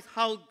realized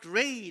how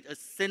great a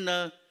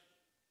sinner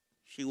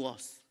she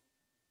was.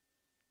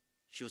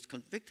 She was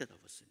convicted of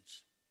her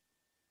sins.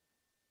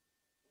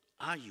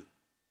 Are you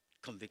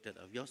convicted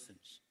of your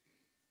sins?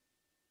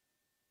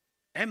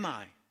 Am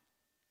I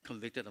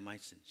convicted of my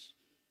sins?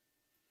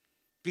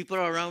 People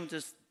around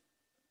us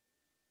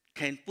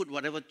can put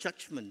whatever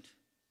judgment,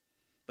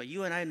 but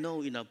you and I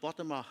know in the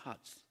bottom of our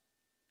hearts,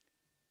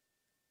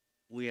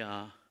 we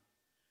are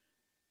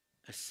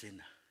a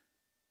sinner,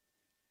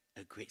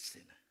 a great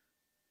sinner.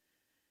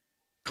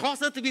 Cause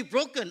her to be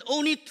broken.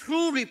 Only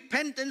true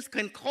repentance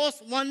can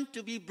cause one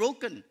to be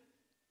broken.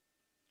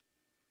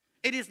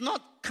 It is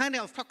not kind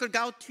of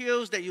crocodile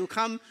tears that you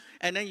come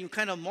and then you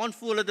kind of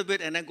mournful a little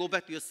bit and then go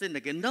back to your sin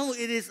again. No,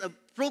 it is a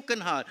broken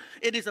heart.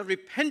 It is a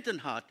repentant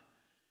heart.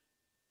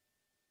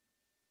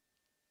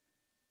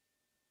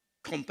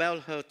 Compel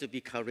her to be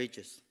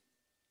courageous,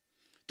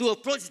 to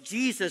approach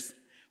Jesus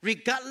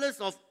regardless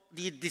of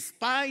the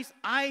despised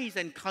eyes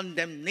and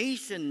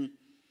condemnation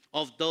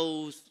of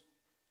those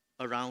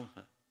around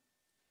her.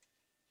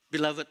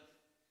 Beloved,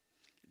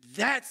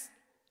 that's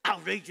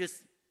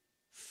outrageous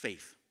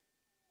faith.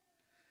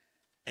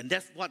 And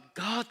that's what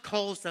God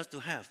calls us to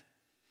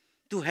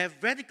have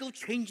radical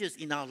changes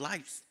in our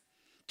lives,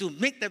 to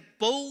make that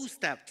bold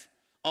step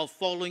of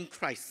following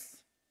Christ,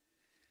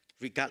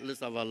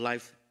 regardless of our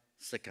life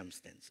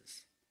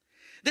circumstances.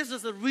 This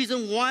is the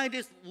reason why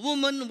this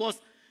woman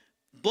was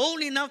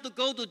bold enough to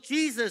go to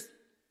Jesus,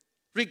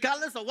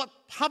 regardless of what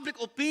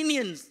public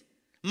opinions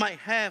might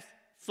have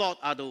thought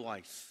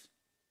otherwise.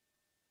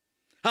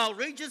 Her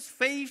outrageous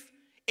faith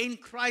in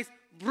Christ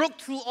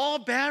broke through all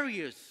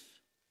barriers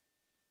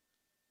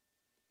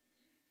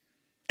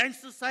and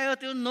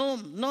societal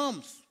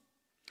norms,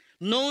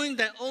 knowing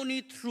that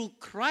only through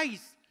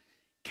Christ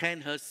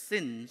can her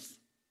sins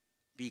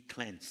be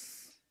cleansed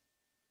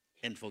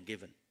and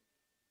forgiven.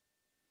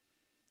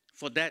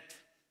 For that,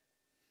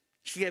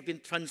 she had been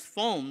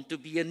transformed to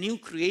be a new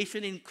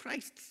creation in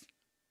Christ,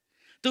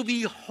 to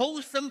be a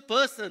wholesome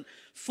person,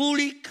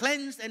 fully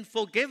cleansed and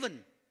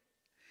forgiven.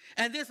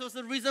 And this was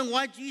the reason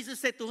why Jesus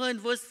said to her in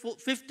verse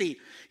 50,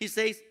 he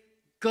says,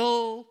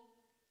 go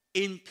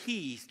in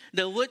peace.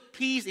 The word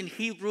peace in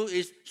Hebrew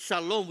is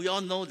shalom. We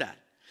all know that.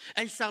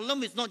 And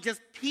shalom is not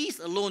just peace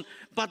alone,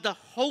 but the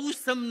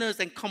wholesomeness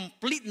and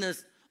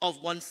completeness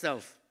of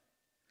oneself.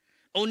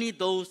 Only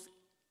those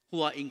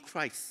who are in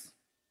Christ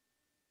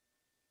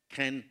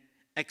can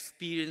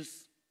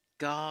experience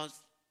God's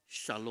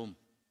shalom,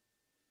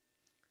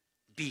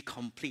 be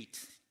complete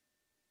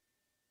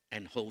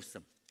and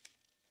wholesome.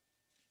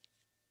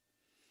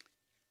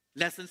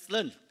 Lessons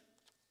learned.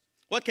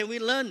 What can we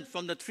learn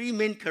from the three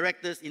main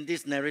characters in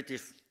this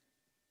narrative?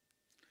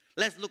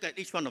 Let's look at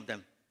each one of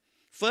them.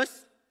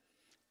 First,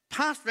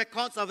 past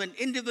records of an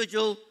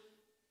individual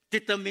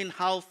determine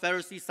how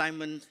Pharisee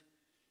Simon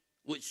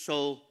would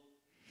show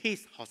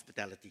his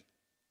hospitality.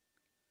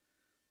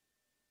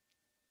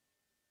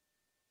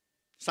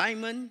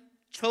 Simon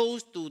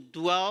chose to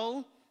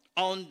dwell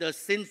on the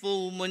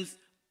sinful woman's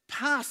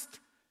past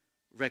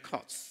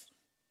records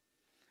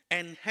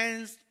and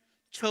hence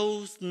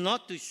chose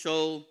not to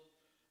show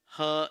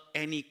her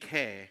any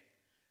care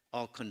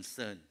or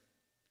concern.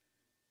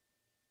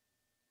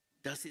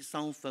 Does it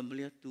sound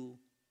familiar to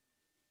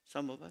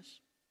some of us?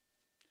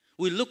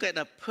 We look at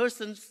a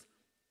person's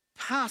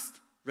past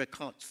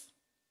records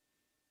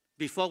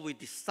before we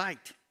decide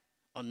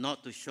on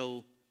not to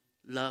show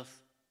love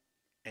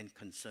and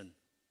concern.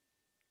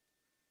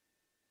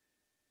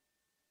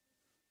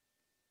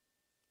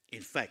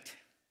 In fact,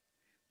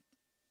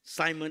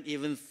 Simon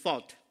even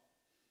thought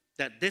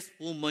that this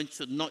woman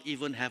should not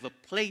even have a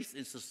place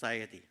in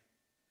society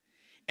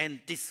and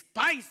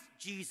despised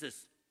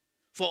Jesus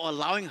for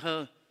allowing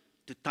her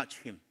to touch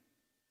him.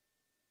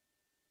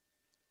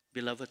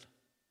 Beloved,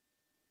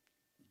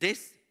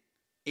 this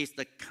is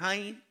the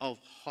kind of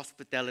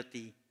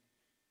hospitality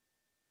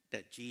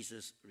that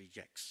Jesus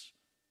rejects.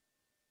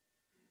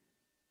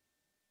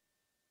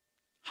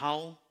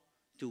 How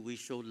do we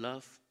show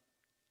love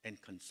and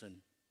concern?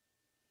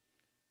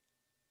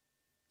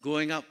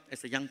 Growing up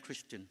as a young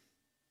Christian,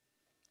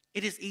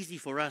 it is easy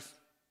for us,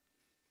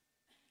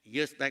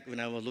 years back when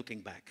I was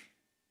looking back,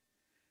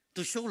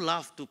 to show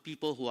love to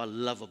people who are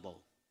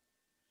lovable,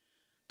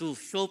 to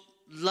show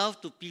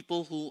love to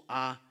people who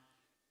are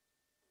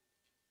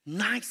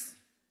nice,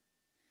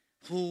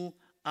 who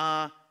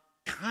are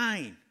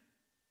kind.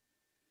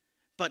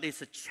 But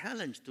it's a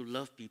challenge to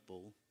love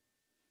people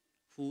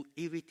who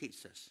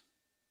irritates us.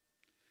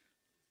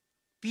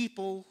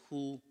 People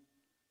who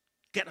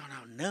get on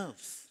our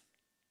nerves.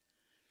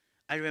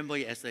 I remember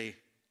as a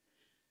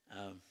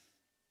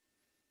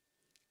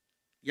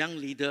young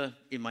leader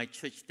in my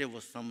church, there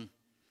was some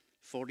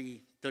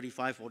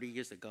 35, 40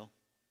 years ago.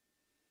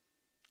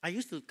 I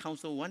used to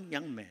counsel one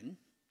young man,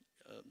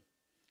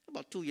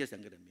 about 2 years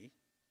younger than me.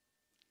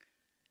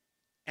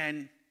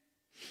 And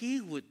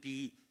he would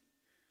be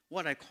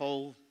what I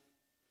call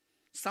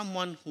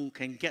someone who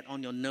can get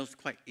on your nerves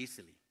quite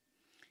easily.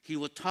 He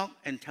would talk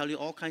and tell you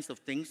all kinds of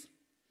things.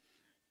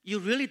 You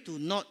really do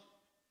not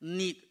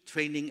need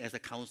training as a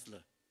counselor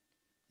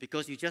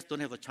because you just don't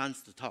have a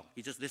chance to talk.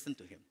 You just listen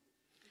to him.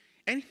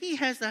 And he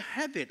has a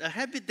habit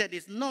that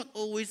is not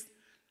always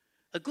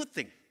a good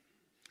thing.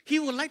 He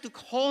would like to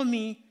call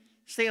me,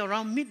 say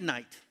around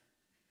midnight,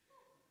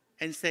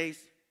 and says,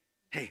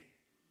 "Hey,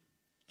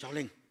 Chow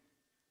Leng,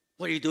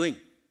 what are you doing?"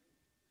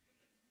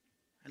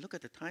 I look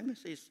at the time and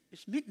say,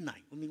 it's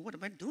midnight. I mean, what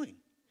am I doing?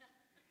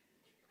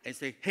 And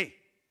say, "Hey,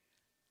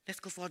 let's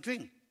go for a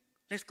drink.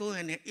 Let's go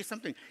and eat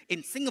something."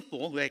 In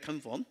Singapore, where I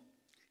come from,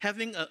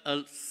 having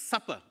a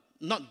supper,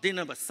 not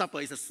dinner, but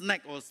supper, is a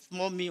snack or a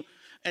small meal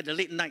at the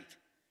late night.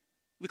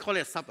 We call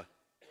it a supper.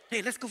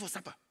 "Hey, let's go for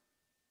supper."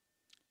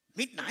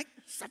 Midnight?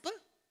 Supper?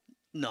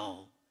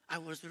 No, I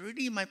was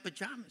already in my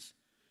pajamas.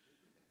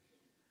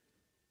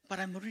 But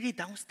I'm already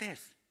downstairs.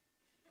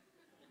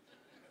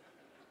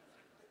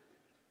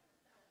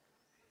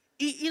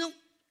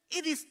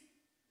 It is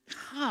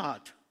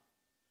hard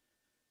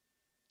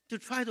to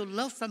try to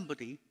love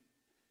somebody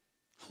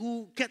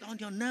who get on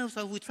your nerves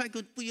or who try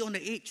to put you on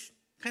the edge,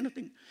 kind of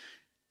thing.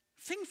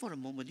 Think for a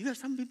moment. You have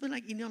some people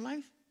like in your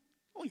life?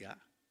 Oh, yeah.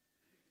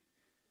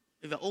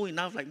 If you're old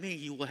enough like me,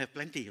 you will have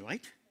plenty,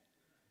 right?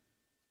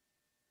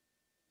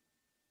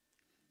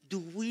 Do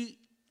we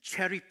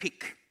cherry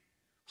pick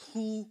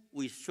who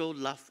we show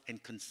love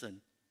and concern?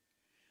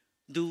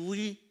 Do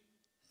we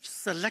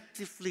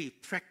selectively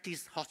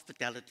practice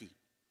hospitality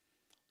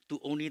to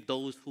only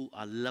those who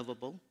are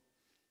lovable,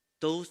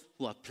 those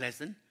who are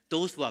pleasant,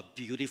 those who are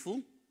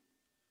beautiful?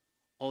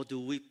 Or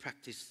do we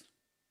practice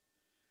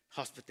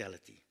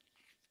hospitality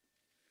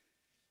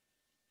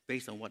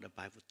based on what the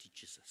Bible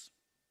teaches us?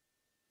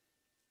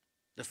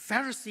 The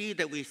Pharisee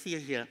that we see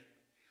here,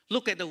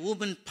 look at the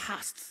woman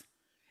past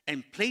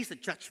and place a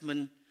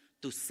judgment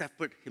to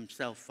separate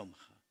himself from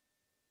her.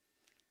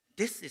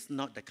 This is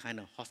not the kind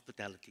of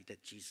hospitality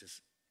that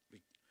Jesus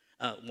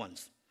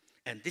wants.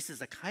 And this is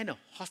the kind of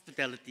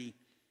hospitality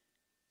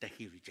that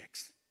he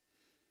rejects.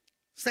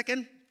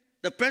 Second,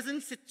 the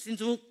present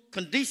sinful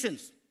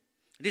conditions.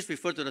 This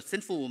refers to the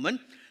sinful woman.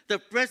 The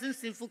present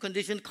sinful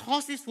condition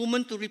causes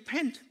woman to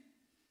repent.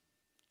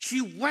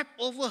 She wept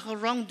over her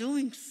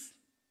wrongdoings,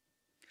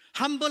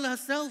 humble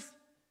herself,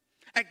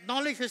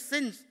 acknowledge her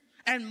sins,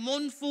 and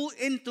mournful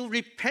into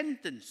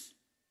repentance.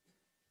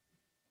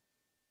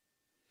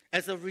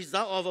 As a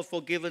result of her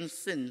forgiven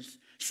sins,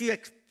 she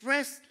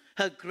expressed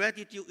her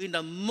gratitude in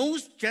the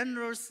most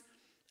generous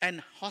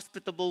and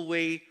hospitable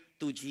way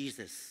to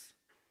Jesus.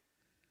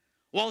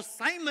 While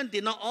Simon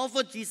did not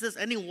offer Jesus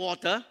any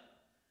water,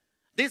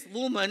 this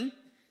woman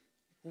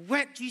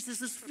wet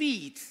Jesus'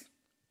 feet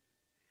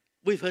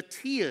with her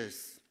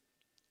tears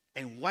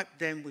and wiped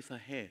them with her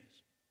hair.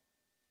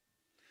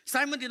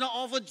 Simon did not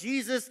offer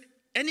Jesus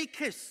any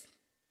kiss.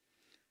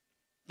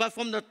 But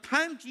from the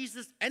time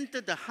Jesus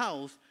entered the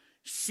house,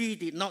 she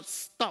did not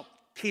stop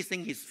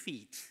kissing his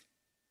feet.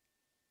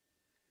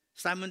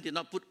 Simon did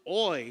not put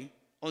oil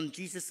on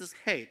Jesus'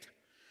 head,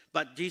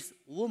 but this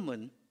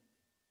woman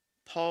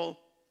poured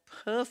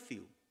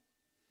perfume,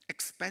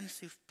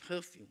 expensive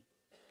perfume,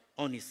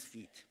 on his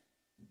feet.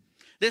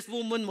 This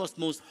woman was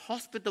most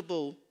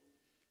hospitable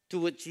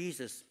toward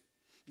Jesus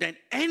than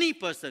any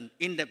person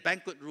in the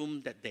banquet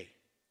room that day.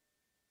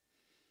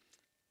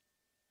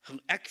 Her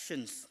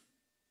actions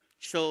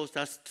shows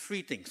us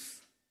three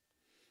things: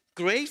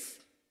 grace,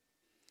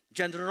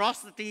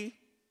 generosity,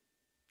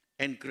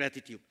 and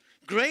gratitude.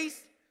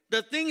 Grace,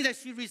 the thing that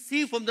she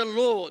received from the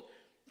Lord,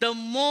 the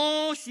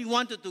more she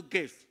wanted to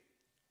give.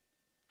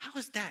 How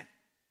is that?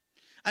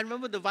 I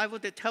remember the Bible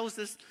that tells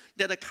us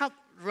that the cup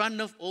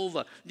runneth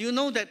over. Do you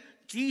know that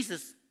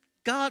Jesus,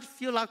 God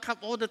fills our cup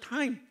all the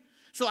time?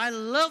 So I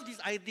love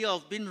this idea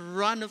of being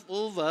runneth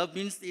over,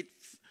 means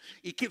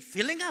it keeps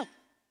filling up.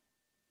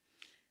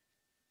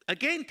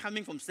 Again,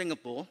 coming from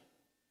Singapore,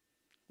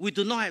 we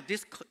do not have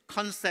this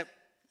concept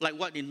like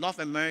what in North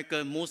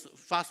America most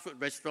fast food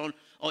restaurants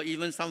or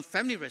even some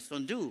family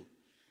restaurants do.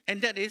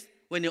 And that is,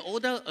 when you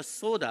order a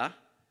soda,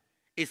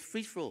 it's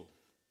free flow.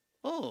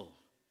 Oh,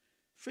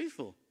 free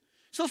flow.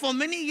 So for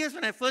many years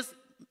when I first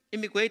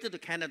immigrated to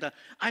Canada,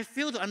 I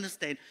failed to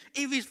understand,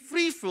 if it's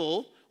free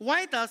flow,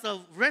 why does a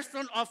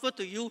restaurant offer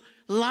to you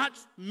large,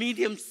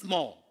 medium,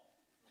 small?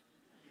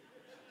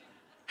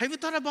 Have you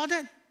thought about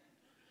that?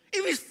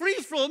 If it's free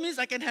flow, it means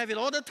I can have it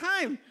all the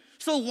time.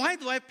 So why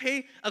do I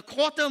pay a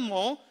quarter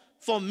more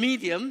for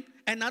medium,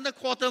 another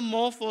quarter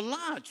more for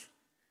large?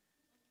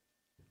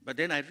 But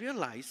then I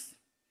realized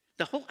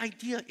the whole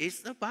idea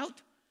is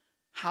about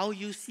how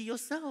you see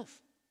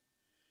yourself.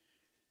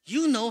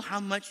 You know how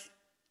much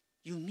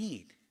you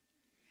need.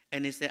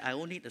 And they say, I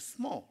only need a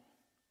small.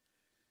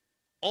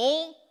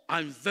 Or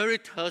I'm very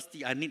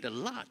thirsty, I need a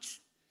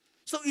large.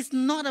 So it's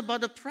not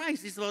about the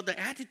price, it's about the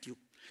attitude.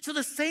 So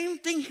the same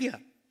thing here.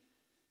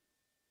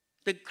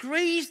 The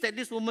grace that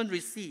this woman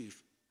received,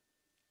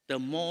 the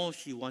more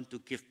she wants to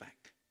give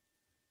back.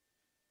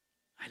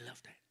 I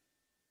love that.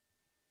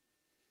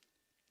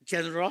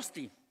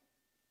 Generosity.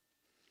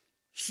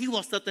 She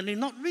was certainly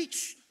not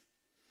rich,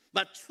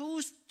 but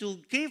chose to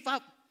give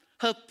up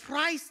her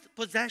prized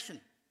possession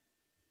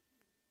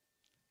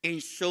in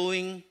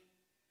showing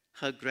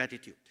her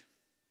gratitude.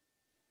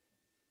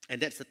 And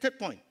that's the third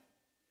point.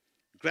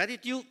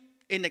 Gratitude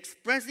in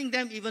expressing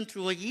them even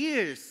through her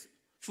years,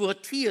 through her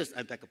tears,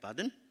 I beg your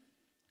pardon,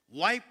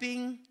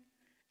 wiping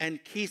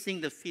and kissing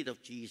the feet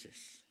of Jesus.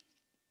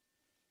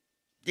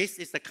 This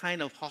is the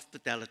kind of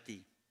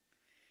hospitality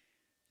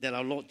that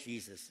our Lord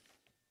Jesus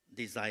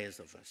desires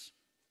of us.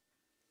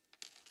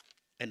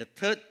 And the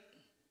third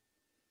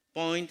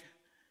point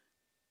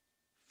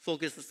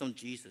focuses on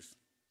Jesus.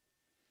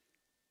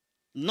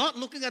 Not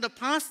looking at the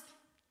past,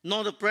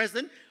 nor the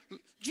present.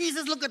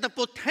 Jesus looked at the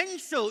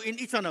potential in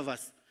each one of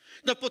us.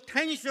 The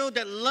potential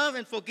that love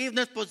and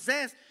forgiveness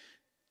possess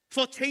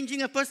for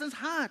changing a person's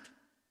heart.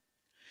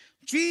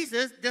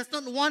 Jesus does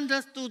not want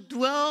us to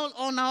dwell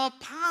on our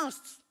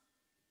past.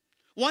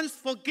 Once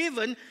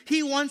forgiven,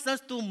 he wants us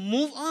to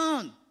move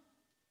on.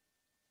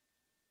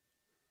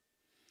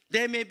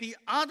 There may be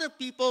other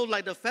people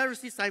like the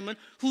Pharisee Simon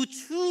who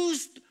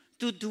choose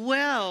to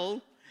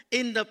dwell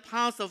in the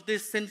past of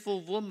this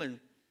sinful woman.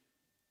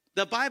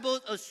 The Bible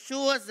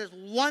assures that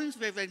once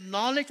we have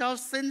acknowledged our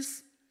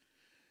sins,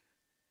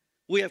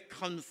 we have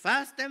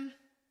confessed them,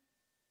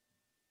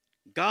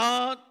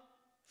 God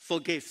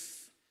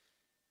forgives.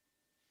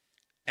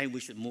 And we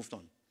should move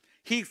on.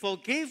 He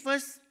forgave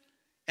us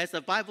as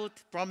the Bible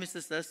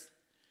promises us,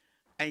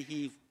 and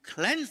he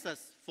cleansed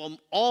us from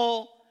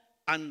all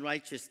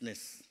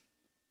unrighteousness.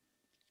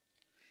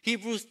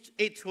 Hebrews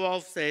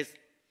 8:12 says,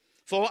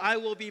 for I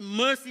will be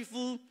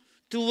merciful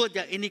toward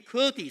their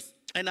iniquities,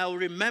 and I will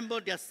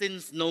remember their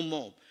sins no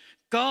more.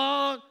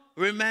 God,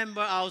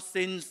 remember our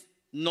sins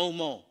no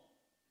more.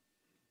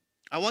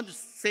 I want to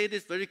say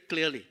this very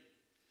clearly.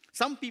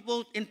 Some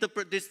people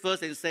interpret this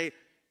verse and say,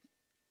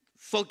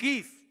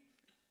 forgive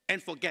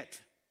and forget.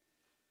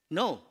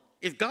 No,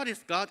 if God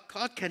is God,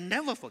 God can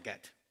never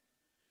forget.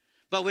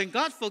 But when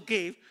God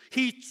forgave,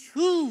 he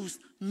chose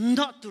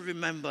not to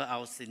remember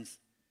our sins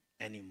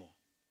anymore.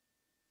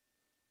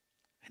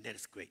 And that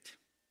is great.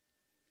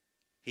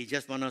 He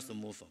just wants us to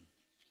move on.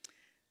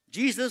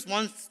 Jesus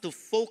wants to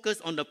focus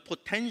on the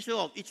potential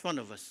of each one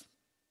of us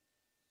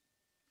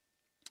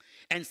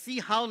and see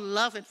how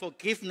love and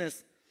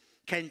forgiveness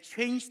can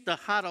change the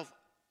heart of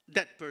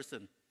that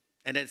person.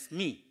 And that's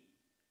me,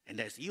 and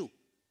that's you.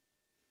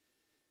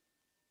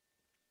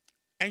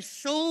 And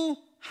show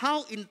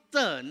how, in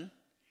turn,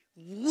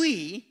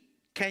 we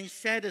can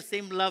share the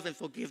same love and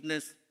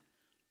forgiveness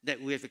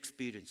that we have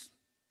experienced.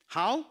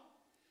 How?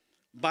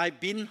 By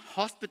being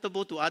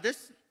hospitable to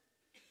others,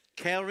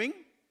 caring,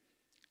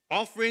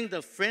 offering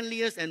the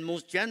friendliest and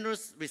most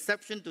generous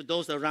reception to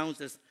those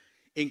around us,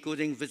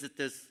 including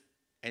visitors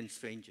and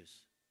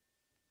strangers.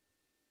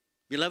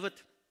 Beloved,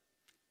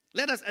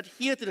 let us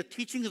adhere to the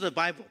teachings of the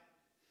Bible.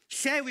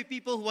 Share with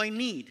people who are in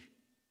need.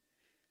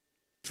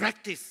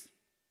 Practice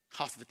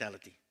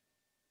hospitality.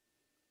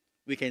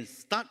 We can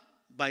start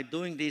by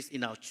doing this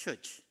in our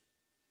church,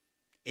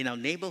 in our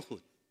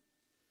neighborhood,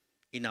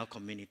 in our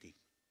community.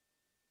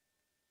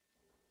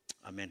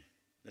 Amen.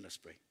 Let us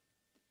pray.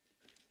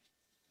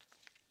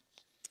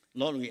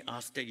 Lord, we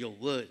ask that your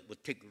word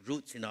would take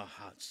roots in our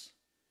hearts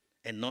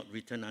and not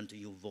return unto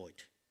you void.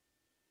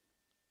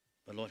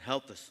 But Lord,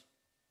 help us.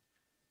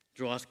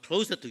 Draw us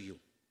closer to you.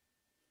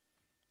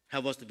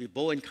 Help us to be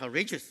bold and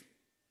courageous.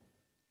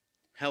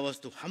 Help us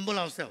to humble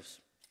ourselves.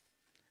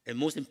 And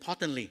most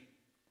importantly,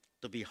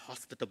 to be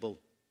hospitable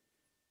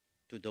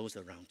to those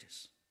around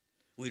us.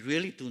 We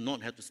really do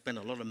not have to spend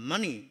a lot of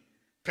money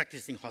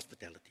practicing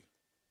hospitality.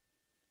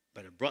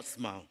 But a broad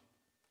smile,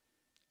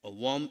 a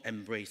warm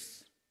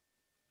embrace,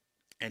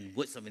 and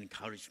words of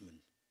encouragement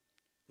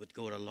would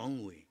go a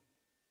long way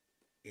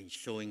in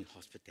showing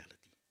hospitality.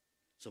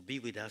 So be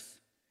with us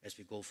as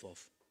we go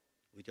forth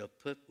with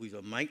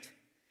your might,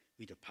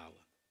 with your power.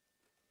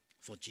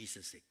 For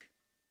Jesus' sake.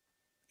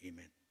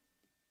 Amen.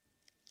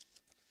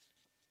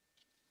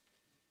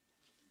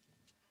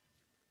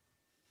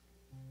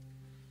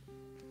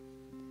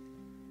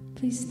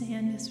 Please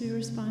stand as we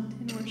respond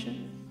in worship.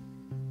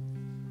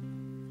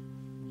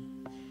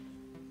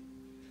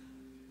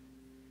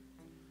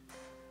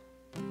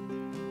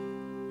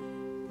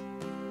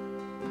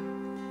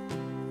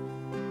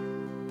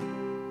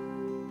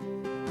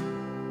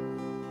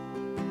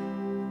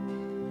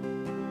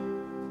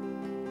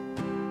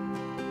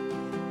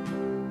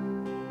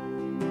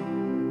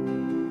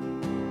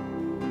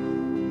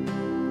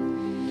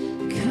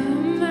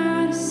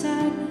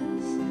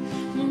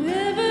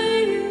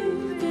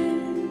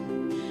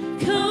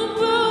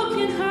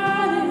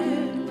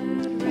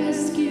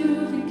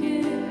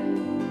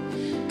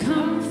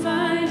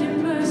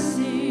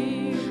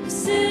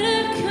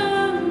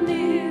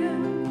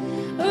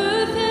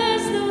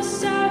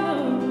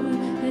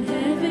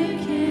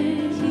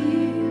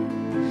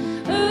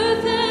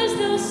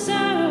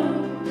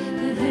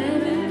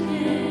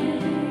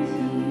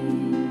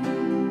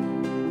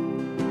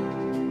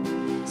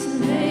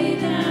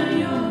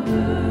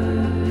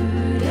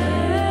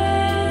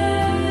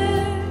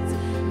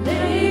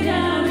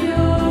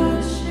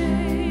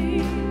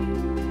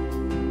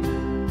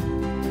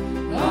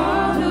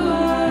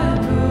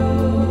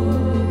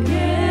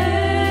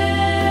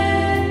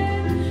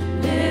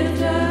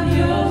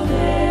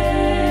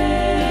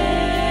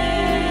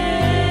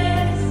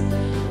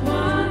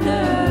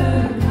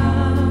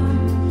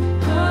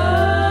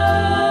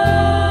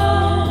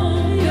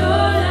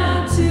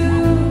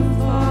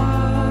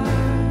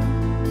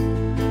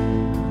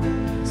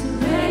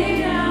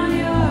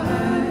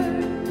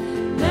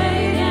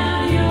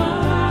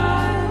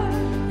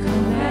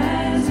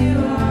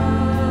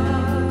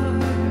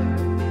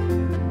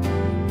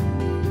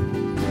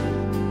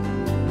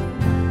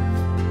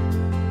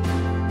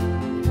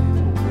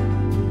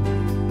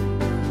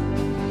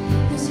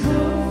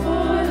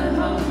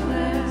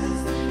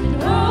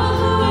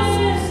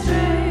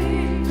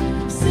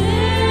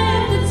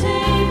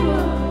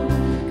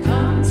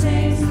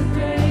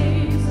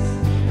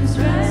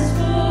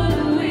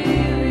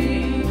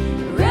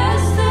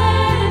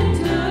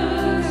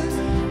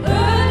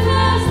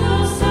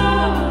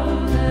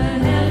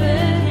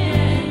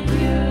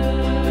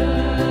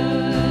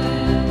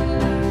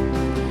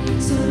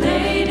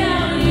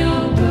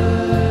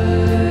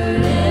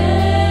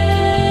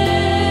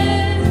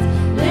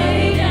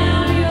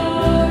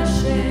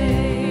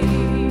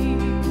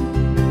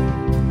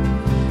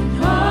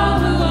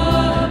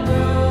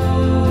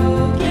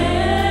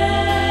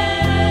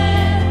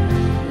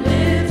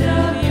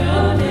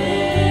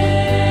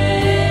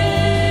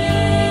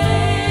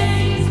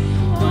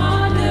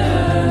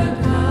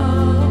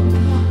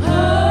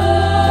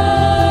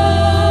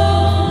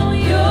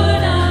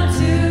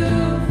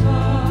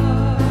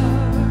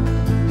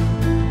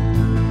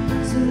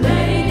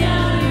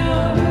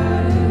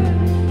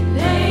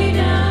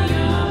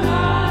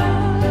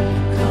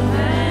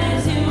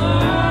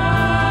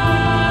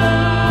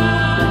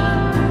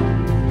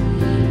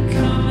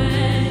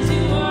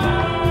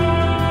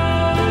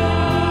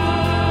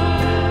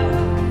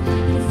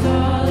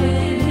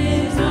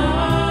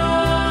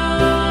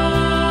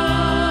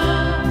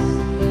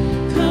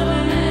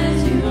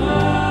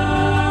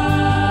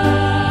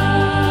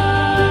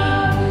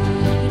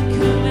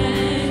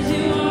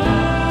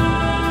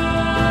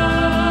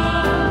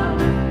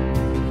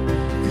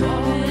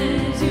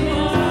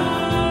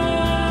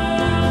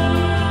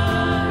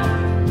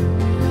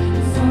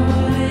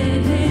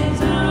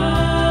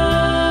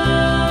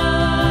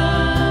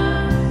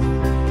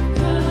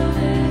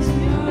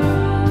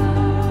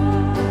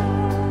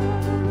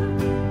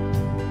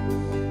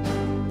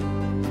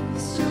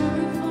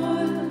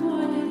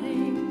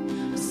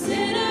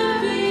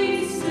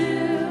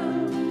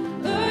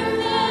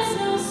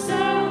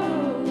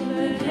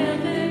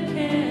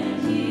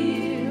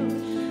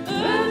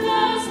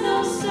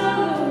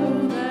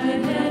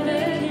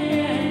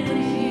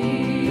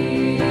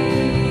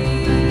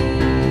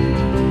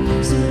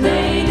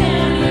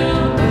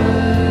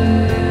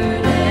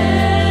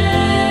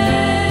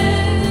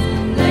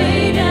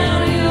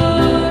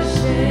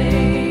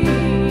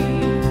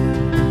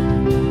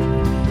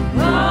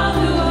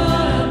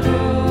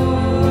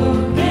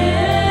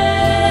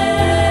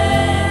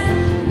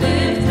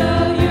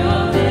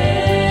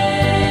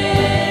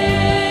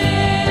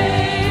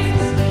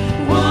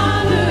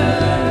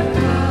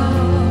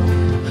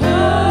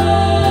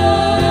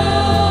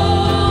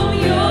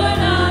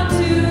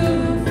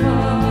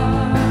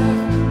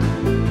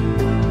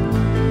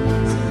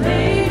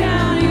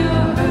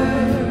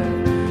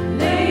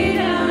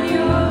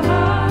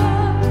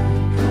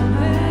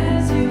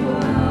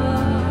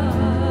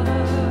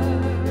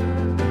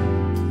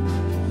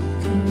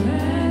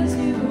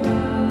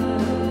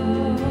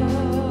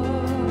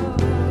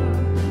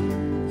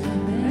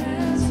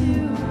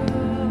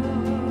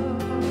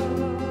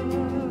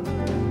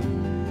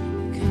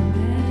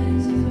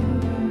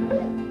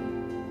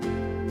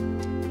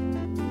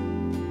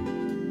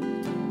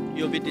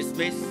 You'll be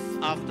dismissed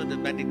after the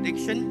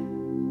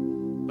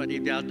benediction. But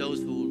if there are those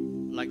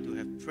who like to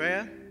have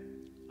prayer,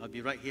 I'll be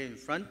right here in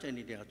front. And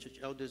if there are church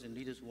elders and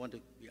leaders who want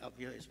to be up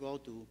here as well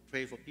to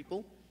pray for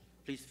people,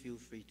 please feel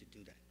free to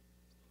do that.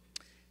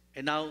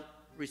 And now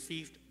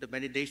receive the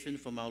benediction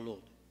from our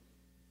Lord.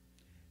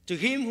 To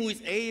him who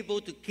is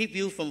able to keep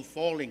you from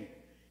falling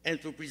and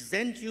to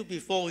present you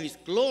before his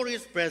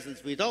glorious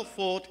presence without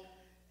fault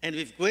and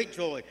with great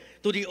joy,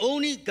 to the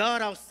only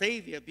God our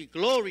Savior be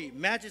glory,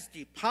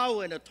 majesty,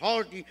 power, and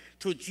authority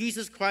through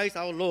Jesus Christ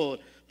our Lord,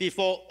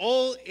 before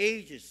all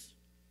ages,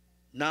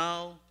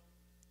 now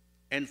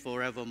and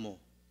forevermore.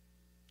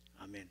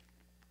 Amen.